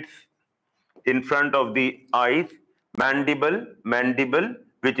sockets in front of the eyes. Mandible,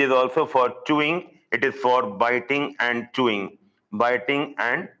 which is also for chewing. It is for biting and chewing. Biting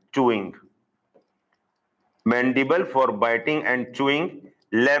and chewing. Mandible for biting and chewing.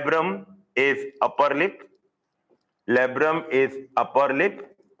 Labrum is upper lip. Labrum is upper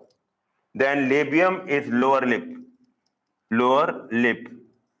lip. Then labium is lower lip. Lower lip.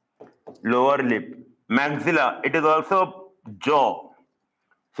 Maxilla, it is also jaw.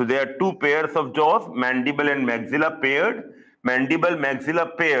 So there are 2 pairs of jaws, mandible and maxilla paired. Mandible,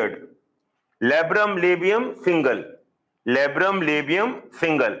 maxilla paired. Labrum, labium, single. Labrum, labium,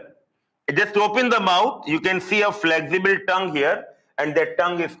 single. Just open the mouth. You can see a flexible tongue here, and that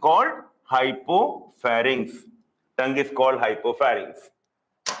tongue is called hypopharynx. Tongue is called hypopharynx.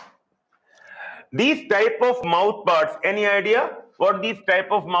 These type of mouth parts, any idea what these type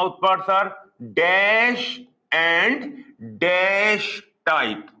of mouth parts are? Dash and dash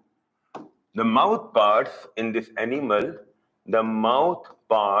type. The mouth parts in this animal, the mouth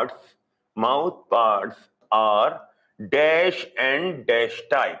parts are dash and dash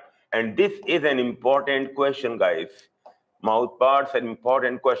type. And this is an important question, guys. Mouth parts, an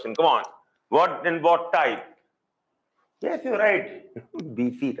important question. Come on. What and what type? Yes, you're right.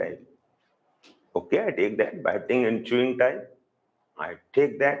 BC type. Okay, I take that. Biting and chewing type. I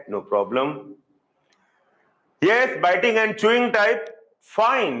take that, no problem. Yes, biting and chewing type.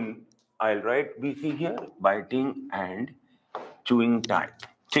 Fine. I'll write BC here. Biting and chewing type.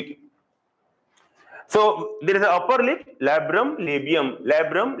 Check. So there is an upper lip, labrum, labium.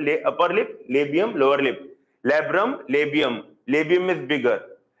 Labrum, upper lip, labium, lower lip. Labrum, labium. Labium is bigger.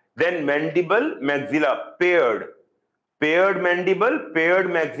 Then mandible, maxilla, paired. Paired mandible, paired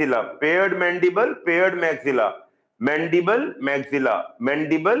maxilla. Paired mandible, paired maxilla. Mandible, maxilla.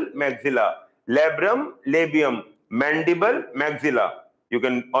 Mandible, maxilla. Labrum, labium. Mandible, maxilla. You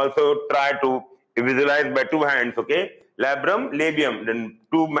can also try to visualize by 2 hands, okay? Labrum, labium, then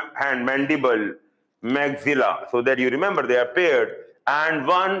 2 hand, mandible, maxilla, so that you remember they are paired. And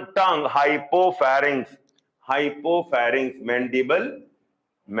 1 tongue, hypopharynx. Hypopharynx, mandible,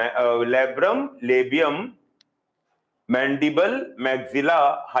 labrum, labium, mandible,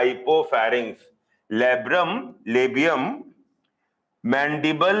 maxilla, hypopharynx. Labrum, labium,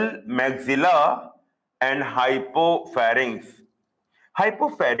 mandible, maxilla, and hypopharynx.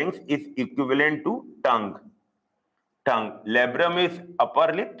 Hypopharynx is equivalent to tongue. Labrum is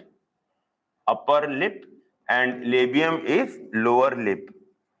upper lip, and labium is lower lip.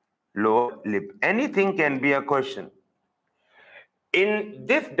 Anything can be a question. In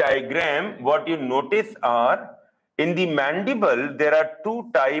this diagram, what you notice are, in the mandible, there are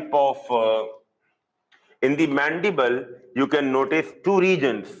 2 type of, in the mandible, you can notice 2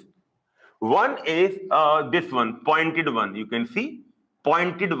 regions. One is this one, pointed one. You can see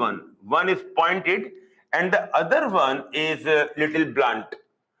pointed one. One is pointed, and the other one is little blunt.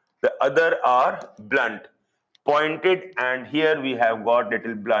 The other are blunt. Pointed, and here we have got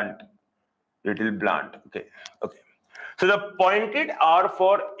little blunt. Okay. So the pointed are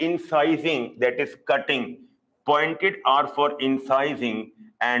for incising, that is cutting. Pointed are for incising,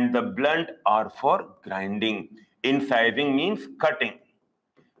 and the blunt are for grinding. Incising means cutting.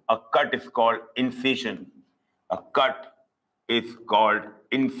 A cut is called incision. A cut is called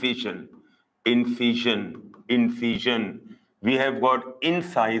incision. Incision. We have got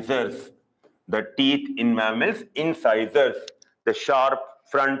incisors. The teeth in mammals, incisors. The sharp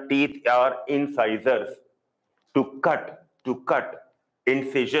front teeth are incisors. To cut.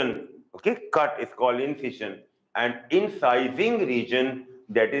 Incision. Okay, cut is called incision. And incising region,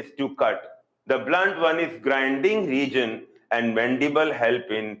 that is to cut. The blunt one is grinding region, and mandible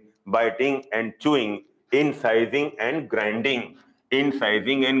help in biting and chewing. Incising and grinding.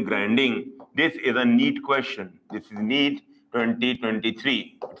 This is a NEET question. This is NEET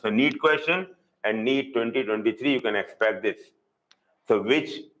 2023. It's a NEET question, and NEET 2023 you can expect this. So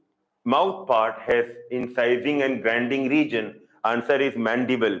which mouth part has incising and grinding region? Answer is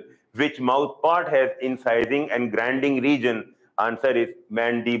mandible. Which mouth part has incising and grinding region? Answer is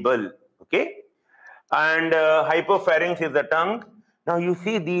mandible. Okay. And hypopharynx is the tongue. Now you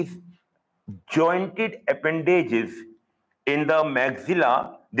see these jointed appendages in the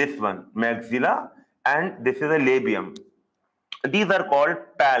maxilla, this one, maxilla, and this is a labium. These are called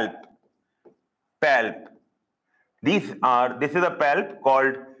palp. Palp. This is a palp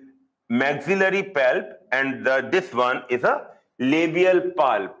called maxillary palp, and this one is a labial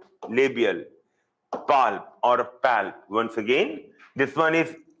palp. Labial palp or palp. Once again, this one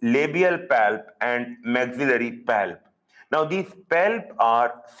is labial palp and maxillary palp. Now these palp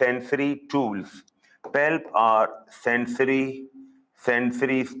are sensory tools. Palp are sensory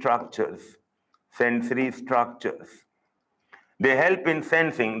structures. Sensory structures. They help in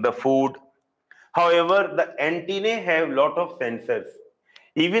sensing the food. However, the antennae have lot of sensors.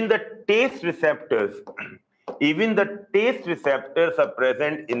 Even the taste receptors, even the taste receptors are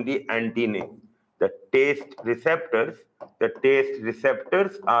present in the antennae. The taste receptors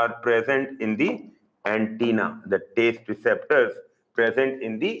are present in the antenna. The taste receptors present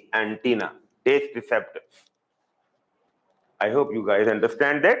in the antenna. Taste receptors. I hope you guys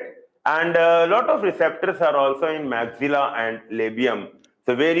understand that. And a lot of receptors are also in maxilla and labium.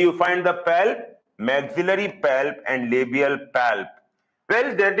 So where you find the palp, maxillary palp and labial palp.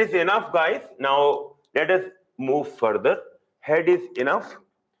 Well, that is enough, guys. Now let us move further. Head is enough.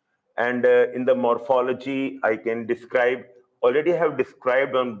 And in the morphology, I can describe, already have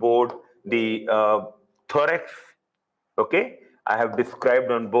described on board the thorax. Okay, I have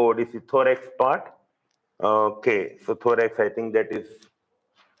described on board is the thorax part. Okay, so thorax, I think that is.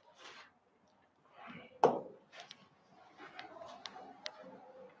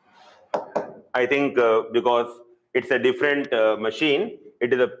 I think because it's a different machine,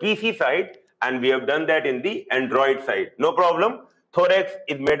 it is a PC side, and we have done that in the Android side. No problem. Thorax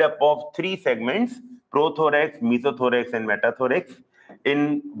is made up of 3 segments: prothorax, mesothorax, and metathorax.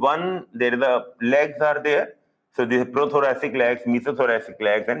 In one, there is a legs are there. So these are prothoracic legs, mesothoracic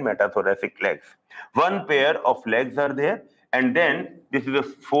legs, and metathoracic legs. One pair of legs are there, and then this is a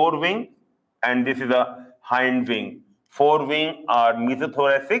forewing, and this is a hind wing. Forewing are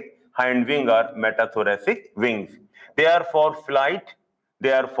mesothoracic, hind wing are metathoracic wings. They are for flight,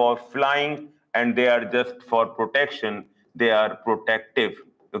 they are for flying, and they are just for protection. They are protective.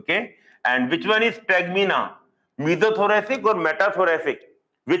 Okay? And which one is tegmina? Mesothoracic or metathoracic?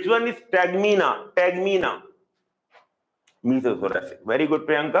 Which one is tegmina? Tegmina. Mesothoracic. Very good,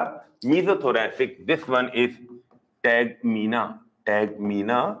 Priyanka. Mesothoracic. This one is tegmina.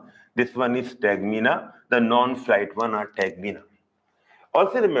 Tegmina. This one is tegmina. The non-flight one are tegmina.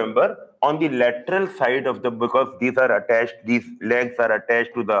 Also remember, on the lateral side of the, because these are attached, these legs are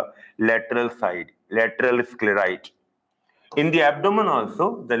attached to the lateral side, lateral sclerite. In the abdomen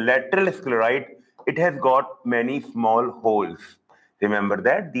also, the lateral sclerite, it has got many small holes. Remember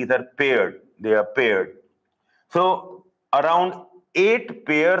that? These are paired. They are paired. So around 8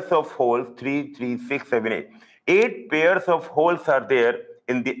 pairs of holes, 3, 3, 6, 7, 8. 8 pairs of holes are there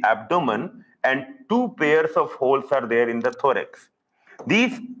in the abdomen, and 2 pairs of holes are there in the thorax.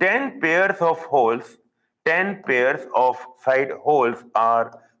 These 10 pairs of holes, 10 pairs of side holes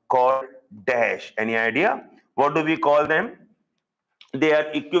are called dash. Any idea? What do we call them? They are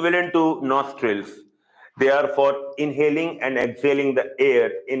equivalent to nostrils. They are for inhaling and exhaling the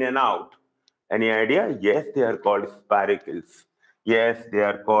air in and out. Any idea? Yes, they are called spiracles. Yes, they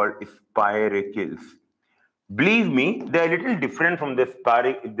are called spiracles. Believe me, they are a little different from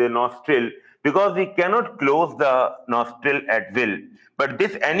the nostril, because we cannot close the nostril at will. But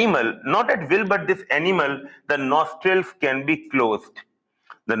this animal, not at will, but this animal, the nostrils can be closed.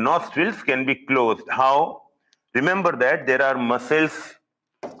 The nostrils can be closed. How? Remember that there are muscles.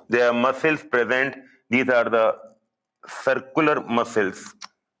 There are muscles present. These are the circular muscles.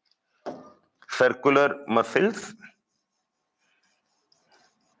 Circular muscles.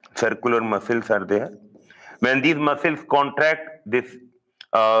 Circular muscles are there. When these muscles contract, these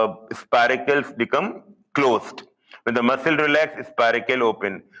spiracles become closed. When the muscle relax, spiracle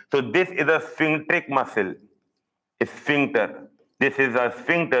open. So this is a sphincteric muscle. A sphincter. This is a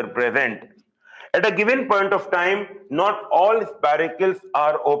sphincter present. At a given point of time, not all spiracles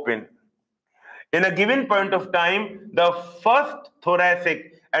are open. In a given point of time, the first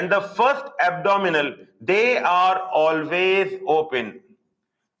thoracic and the first abdominal, they are always open.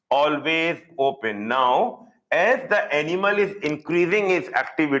 Always open. Now, as the animal is increasing its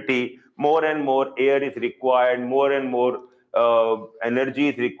activity, more and more air is required, more and more energy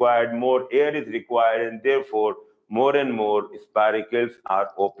is required, more air is required, and therefore more and more spiracles are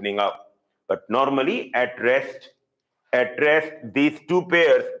opening up. But normally at rest, these 2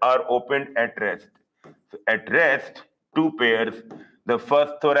 pairs are opened at rest. So at rest, 2 pairs, The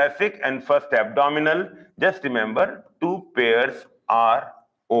first thoracic and first abdominal. Just remember, two pairs are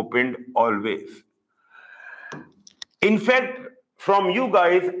opened always. In fact, from you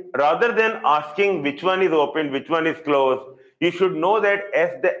guys, rather than asking which one is open, which one is closed, you should know that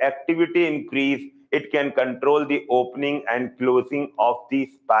as the activity increase, it can control the opening and closing of the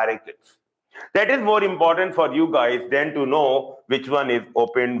sparacles. That is more important for you guys than to know which one is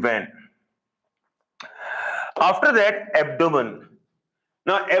opened when. After that, abdomen.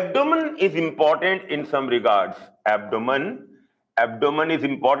 Now, abdomen is important in some regards. Abdomen is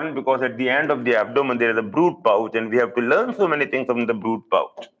important because at the end of the abdomen, there is a brood pouch, and we have to learn so many things from the brood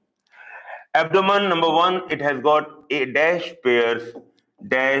pouch. Abdomen, number one, it has got a dash pairs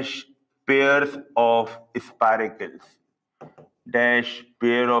of sparacles, dash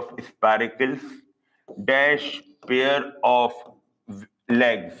pair of sparacles, dash pair of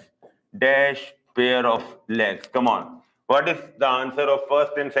legs, dash pair of legs. Come on. What is the answer of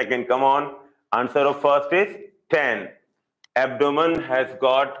first and second? Come on. Answer of first is 10. Abdomen has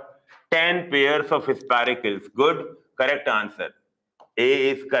got 10 pairs of sparacles. Good. Correct answer.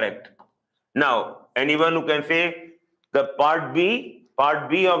 A is correct. Now, anyone who can say the part B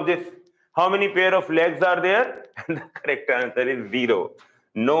of this, how many pair of legs are there? And the correct answer is 0.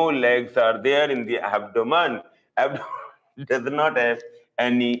 No legs are there in the abdomen. Abdomen does not have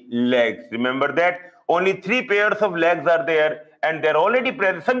any legs. Remember that? Only 3 pairs of legs are there and they're already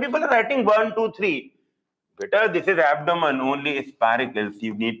present. Some people are writing 1, 2, 3. Better, this is abdomen, only sparacles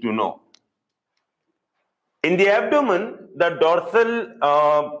you need to know. In the abdomen, the dorsal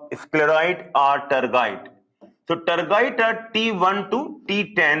scleroid are tergite. So tergite are T1 to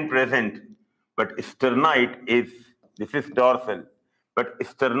T10 present, but sternite is, this is dorsal, but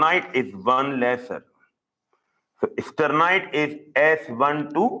sternite is one lesser. So sternite is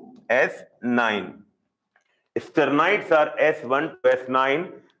S1 to S9. Sternites are S1 to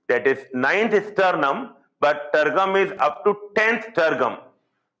S9, that is 9th sternum, but tergum is up to 10th tergum.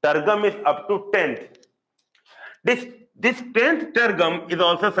 Tergum is up to 10th. This 10th tergum is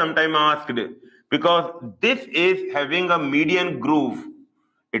also sometimes asked because this is having a median groove.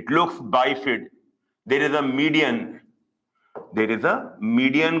 It looks bifid. There is a median. There is a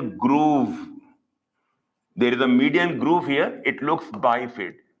median groove. There is a median groove here. It looks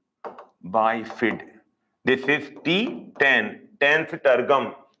bifid. Bifid. This is T10, 10th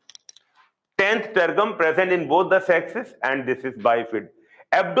tergum. 10th tergum present in both the sexes, and this is bifid.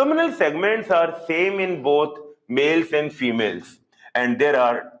 Abdominal segments are same in both males and females, and there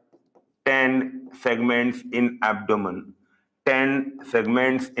are 10 segments in abdomen. 10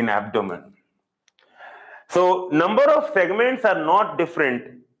 segments in abdomen. So number of segments are not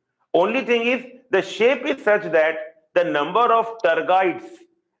different. Only thing is the shape is such that the number of tergites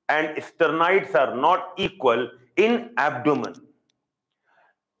and sternites are not equal in abdomen.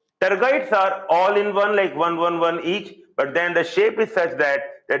 Tergites are all in one, like 1, 1, 1 each, but then the shape is such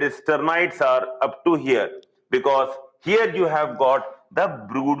that sternites are up to here, because here you have got the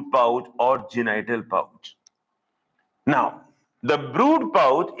brood pouch or genital pouch. Now, the brood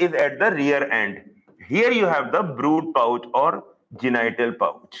pouch is at the rear end. Here you have the brood pouch or genital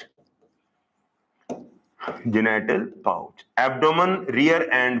pouch. Genital pouch. Abdomen, rear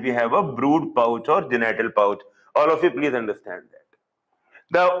end, we have a brood pouch or genital pouch. All of you please understand that.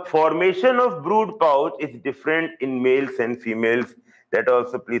 The formation of brood pouch is different in males and females. That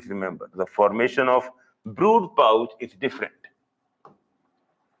also please remember. The formation of brood pouch is different.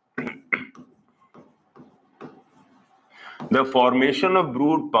 The formation of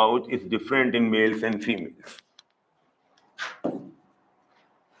brood pouch is different in males and females.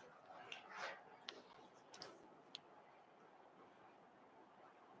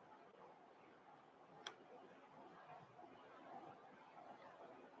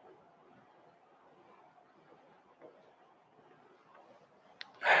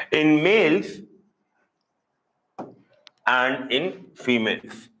 In males and in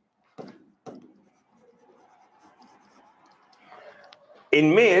females.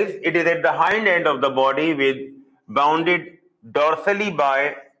 In males, it is at the hind end of the body with bounded dorsally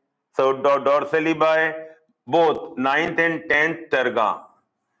by, dorsally by both 9th and 10th terga.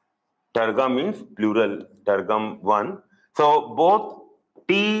 Terga means plural, tergum 1. So both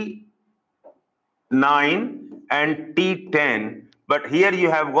T9 and T10, but here you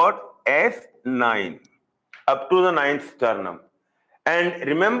have got S9 up to the 9th sternum. And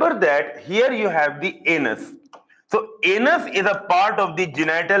remember that here you have the anus. So anus is a part of the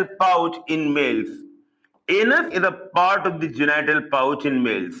genital pouch in males. Anus is a part of the genital pouch in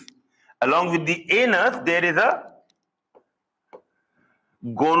males. Along with the anus, there is a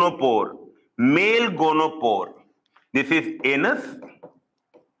gonopore, male gonopore. This is anus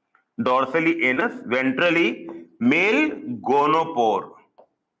dorsally anus, ventrally male gonopore,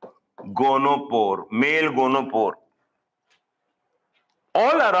 male gonopore.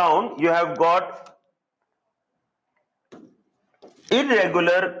 All around you have got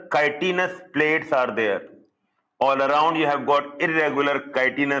irregular chitinous plates are there. All around you have got irregular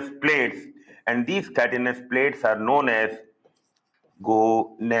chitinous plates, and these chitinous plates are known as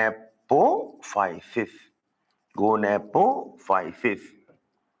gonapophysis. Gonapophysis.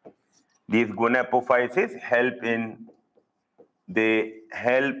 These gonapophysis help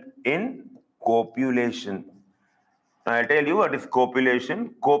in copulation. I'll tell you what is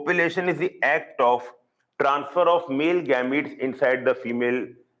copulation. Copulation is the act of transfer of male gametes inside the female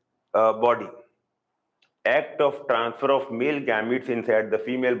body. Act of transfer of male gametes inside the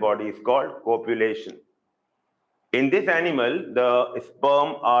female body is called copulation. In this animal, the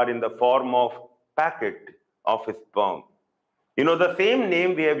sperm are in the form of packet of sperm. You know, the same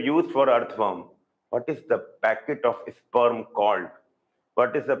name we have used for earthworm. What is the packet of sperm called?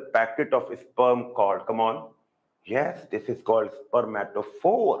 What is the packet of sperm called? Come on. Yes, this is called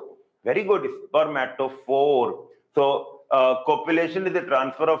spermatophore. Very good, spermatophore. So, copulation is the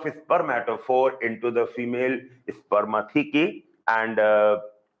transfer of spermatophore into the female spermatheca, and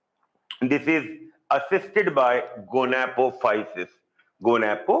this is assisted by gonapophysis.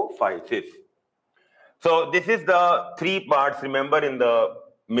 Gonapophysis. So this is the three parts, remember, in the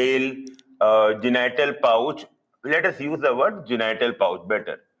male genital pouch. Let us use the word genital pouch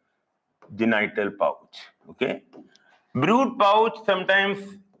better. Genital pouch, okay? Brood pouch,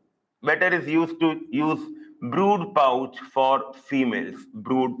 sometimes better is used to use brood pouch for females,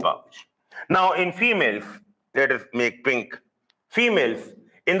 brood pouch. Now in females, let us make pink. Females,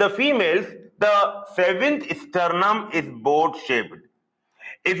 in the females, the seventh sternum is boat-shaped.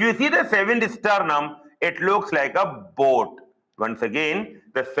 If you see the seventh sternum, it looks like a boat. Once again,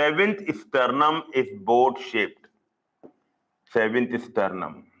 the seventh sternum is boat-shaped. Seventh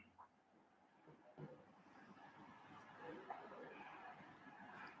sternum.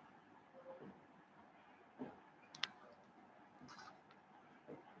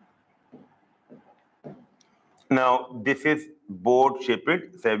 Now, this is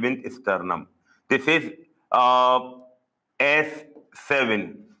boat-shaped seventh sternum. This is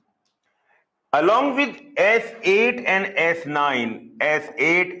S7. Along with S8 and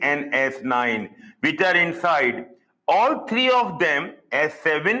S9, which are inside, all three of them,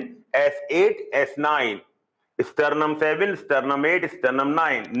 S7, S8, S9, sternum 7, sternum 8, sternum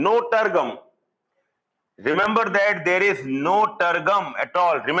 9, no tergum. Remember that there is no tergum at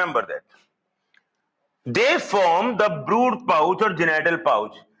all. Remember that. They form the brood pouch or genital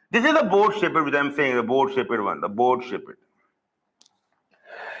pouch. This is the boat-shaped, which I'm saying, the boat-shaped one, the boat-shaped.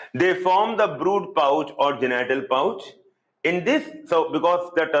 They form the brood pouch or genital pouch. In this, so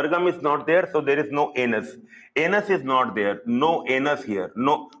because the tergum is not there, so there is no anus. Anus is not there. No anus here.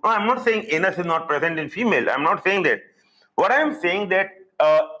 No, I'm not saying anus is not present in female. I'm not saying that. What I'm saying that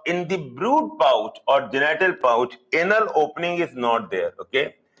in the brood pouch or genital pouch, anal opening is not there.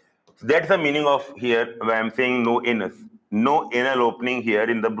 Okay, so that's the meaning of here where I'm saying no anus, no anal opening here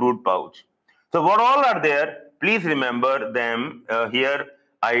in the brood pouch. So what all are there? Please remember them here.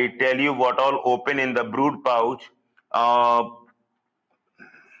 I tell you what all open in the brood pouch.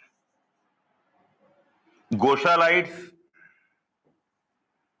 Gosalites,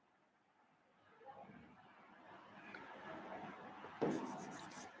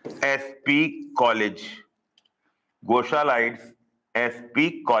 SP College. Gosalites,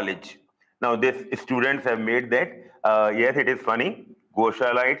 SP College. Now, this students have made that. Yes, it is funny.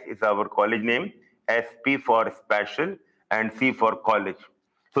 Gosalites is our college name. SP for special and C for college.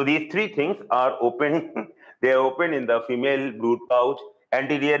 So these three things are open. They are open in the female brood pouch.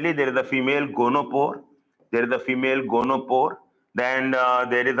 Anteriorly, there is a female gonopore. There is a female gonopore. Then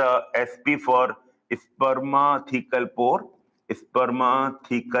there is a SP for spermathecal pore.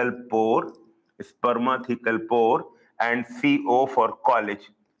 Spermathecal pore. Spermathecal pore, and CO for college,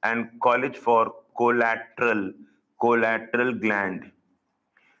 and college for collateral gland.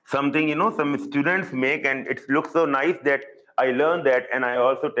 Something, you know, some students make, and it looks so nice that I learn that, and I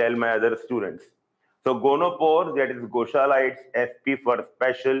also tell my other students. So gonopore, that is Gosalites, SP for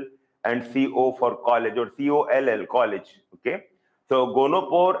special, and CO for college, or COLL, college. Okay. So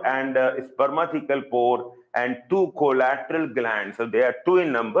gonopore and spermathecal pore and two collateral glands. So they are two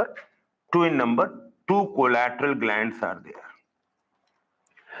in number. Two collateral glands are there.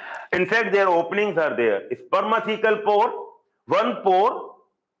 In fact, their openings are there. Spermathecal pore, one pore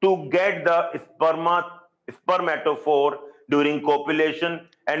to get the spermatophore during copulation,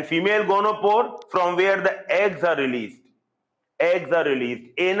 and female gonopore from where the eggs are released. eggs are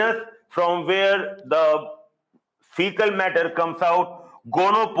released. Anus, from where the fecal matter comes out.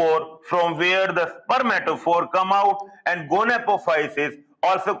 Gonopore, from where the spermatophore come out. And gonapophysis,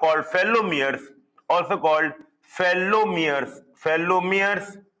 also called phelomeres,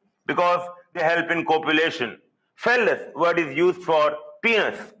 phelomeres, because they help in copulation. Phallus, word is used for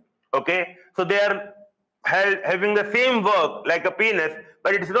penis. Okay, so they are having the same work like a penis,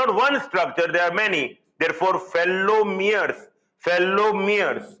 but it's not one structure, there are many. Therefore, phelomeres.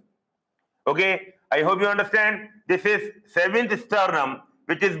 Okay, I hope you understand. This is seventh sternum,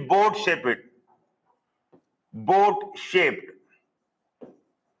 which is boat-shaped.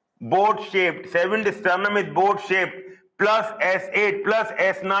 Seventh sternum is boat-shaped, plus S8 plus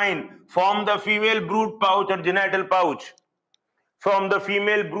S9 form the female brood pouch or genital pouch.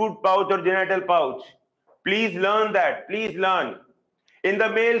 Please learn that. In the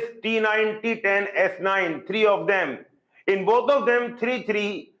males, T9, T10, S9, three of them. In both of them, three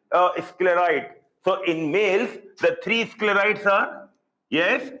sclerite. So in males, the three sclerites are,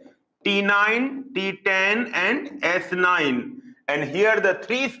 yes, T9, T10, and S9. And here the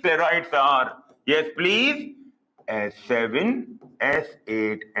three sclerites are, yes, please, S7,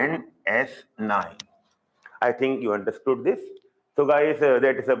 S8, and S9. I think you understood this. So guys,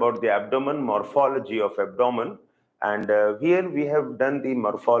 that is about the abdomen, morphology of abdomen. And here we have done the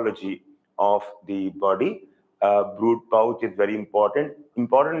morphology of the body. Brood pouch is very important.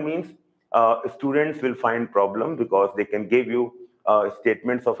 Important means students will find problem because they can give you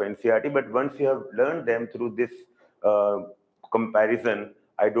statements of NCERT, but once you have learned them through this comparison,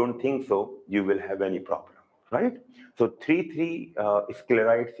 I don't think so you will have any problem, right? So three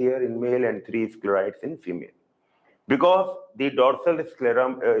sclerites here in male and three sclerites in female. Because the dorsal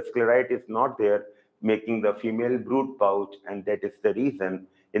sclerite is not there, making the female brood pouch, and that is the reason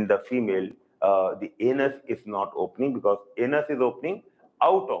in the female the anus is not opening, because anus is opening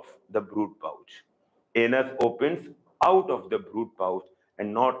out of the brood pouch. Anus opens out of the brood pouch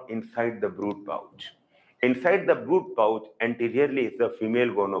and not inside the brood pouch. Inside the brood pouch, anteriorly is the female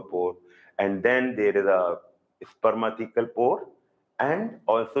gonopore, and then there is a spermathecal pore and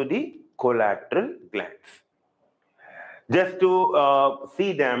also the collateral glands. Just to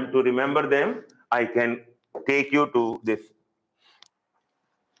see them, to remember them, I can take you to this.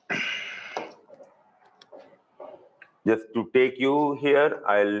 Just to take you here,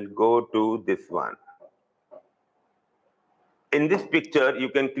 I'll go to this one. In this picture, you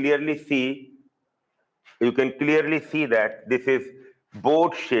can clearly see that this is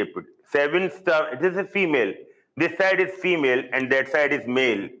boat-shaped. 7-star, this is female. This side is female and that side is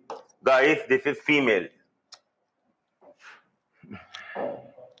male. Guys, this is female.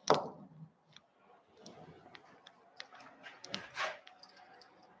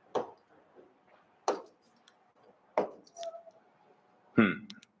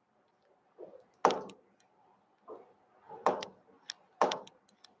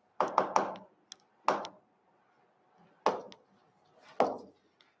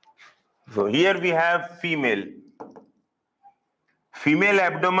 So here we have female. Female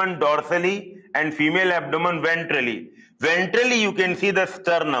abdomen dorsally and female abdomen ventrally. Ventrally, you can see the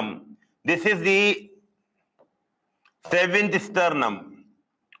sternum. This is the 7th sternum,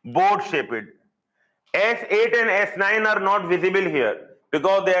 boat-shaped. S8 and S9 are not visible here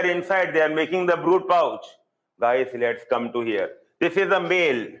because they are inside, they are making the brood pouch. Guys, let's come to here. This is a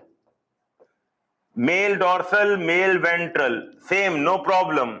male. Male dorsal, male ventral. Same, no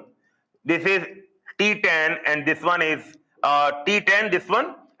problem. This is T10 and this one is T10, this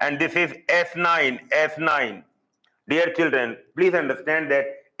one, and this is S9. Dear children, please understand that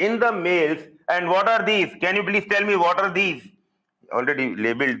in the males, and what are these? Can you please tell me what are these? Already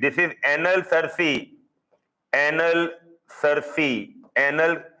labeled. This is anal cerci.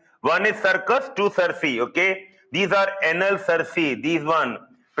 One is circus, two cerci, okay? These are anal cerci, these one.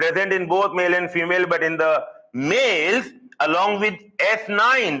 Present in both male and female, but in the males, along with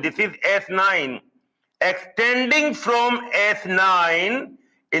S9, this is S9. Extending from S9,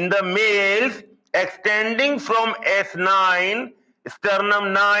 in the males, extending from S9,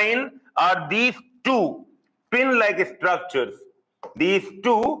 sternum 9, are these two pin-like structures. These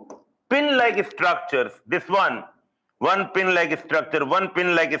two pin-like structures. This one pin-like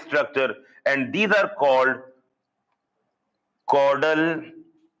structure, and these are called caudal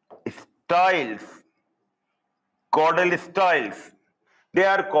styles. They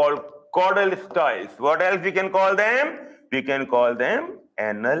are called caudal styles. What else we can call them? We can call them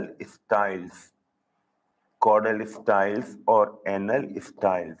anal styles. Caudal styles or anal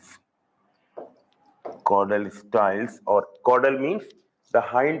styles. Caudal styles, or caudal means the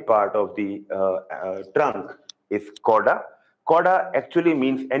hind part of the trunk is cauda. Coda actually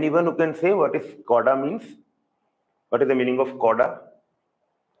means, anyone who can say what is coda means? What is the meaning of coda?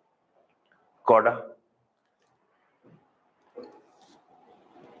 Coda.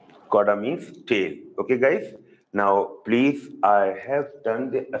 Coda means tail. Okay, guys. Now, please, I have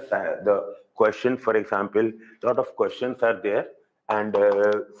done the question. For example, a lot of questions are there, and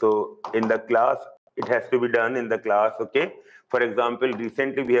so in the class, it has to be done in the class. Okay. For example,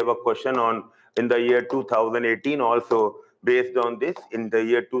 recently we have a question on in the year 2018 also based on this. In the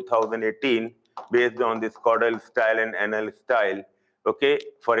year 2018, based on this caudal style and anal style. Okay.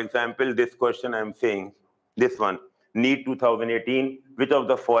 For example, this question I'm saying this one. NEET 2018, which of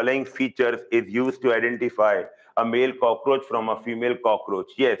the following features is used to identify a male cockroach from a female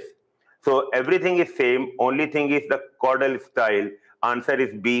cockroach? Yes. So everything is same. Only thing is the caudal style. Answer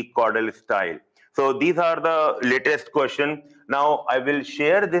is B, caudal style. So these are the latest question. Now I will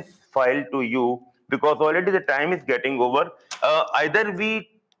share this file to you because already the time is getting over. Either we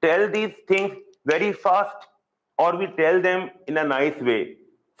tell these things very fast or we tell them in a nice way.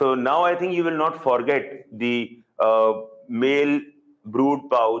 So now I think you will not forget the male brood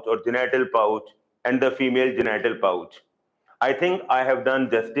pouch or genital pouch and the female genital pouch. I think I have done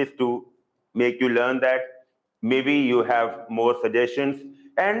justice to make you learn that. Maybe you have more suggestions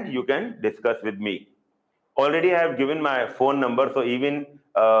and you can discuss with me. Already I have given my phone number, so even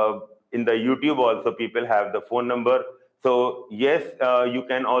in the YouTube also people have the phone number. So yes, you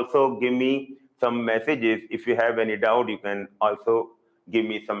can also give me some messages. If you have any doubt, you can also give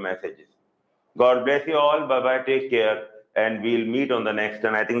me some messages. God bless you all. Bye bye. Take care. And we'll meet on the next.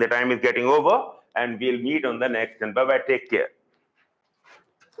 And I think the time is getting over. And we'll meet on the next. And bye bye. Take care.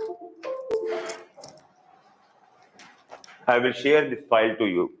 I will share this file to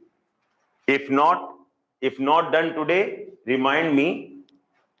you. If not done today, remind me.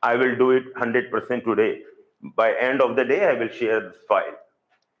 I will do it 100% today. By end of the day, I will share this file.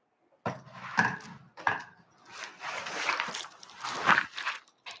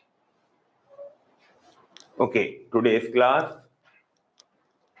 Okay, today's class.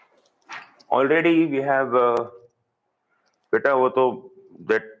 Already we have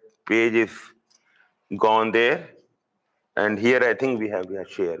that page is gone there. And here I think we have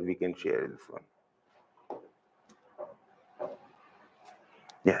share. We can share this one.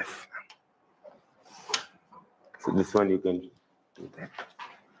 Yes. So this one you can do that.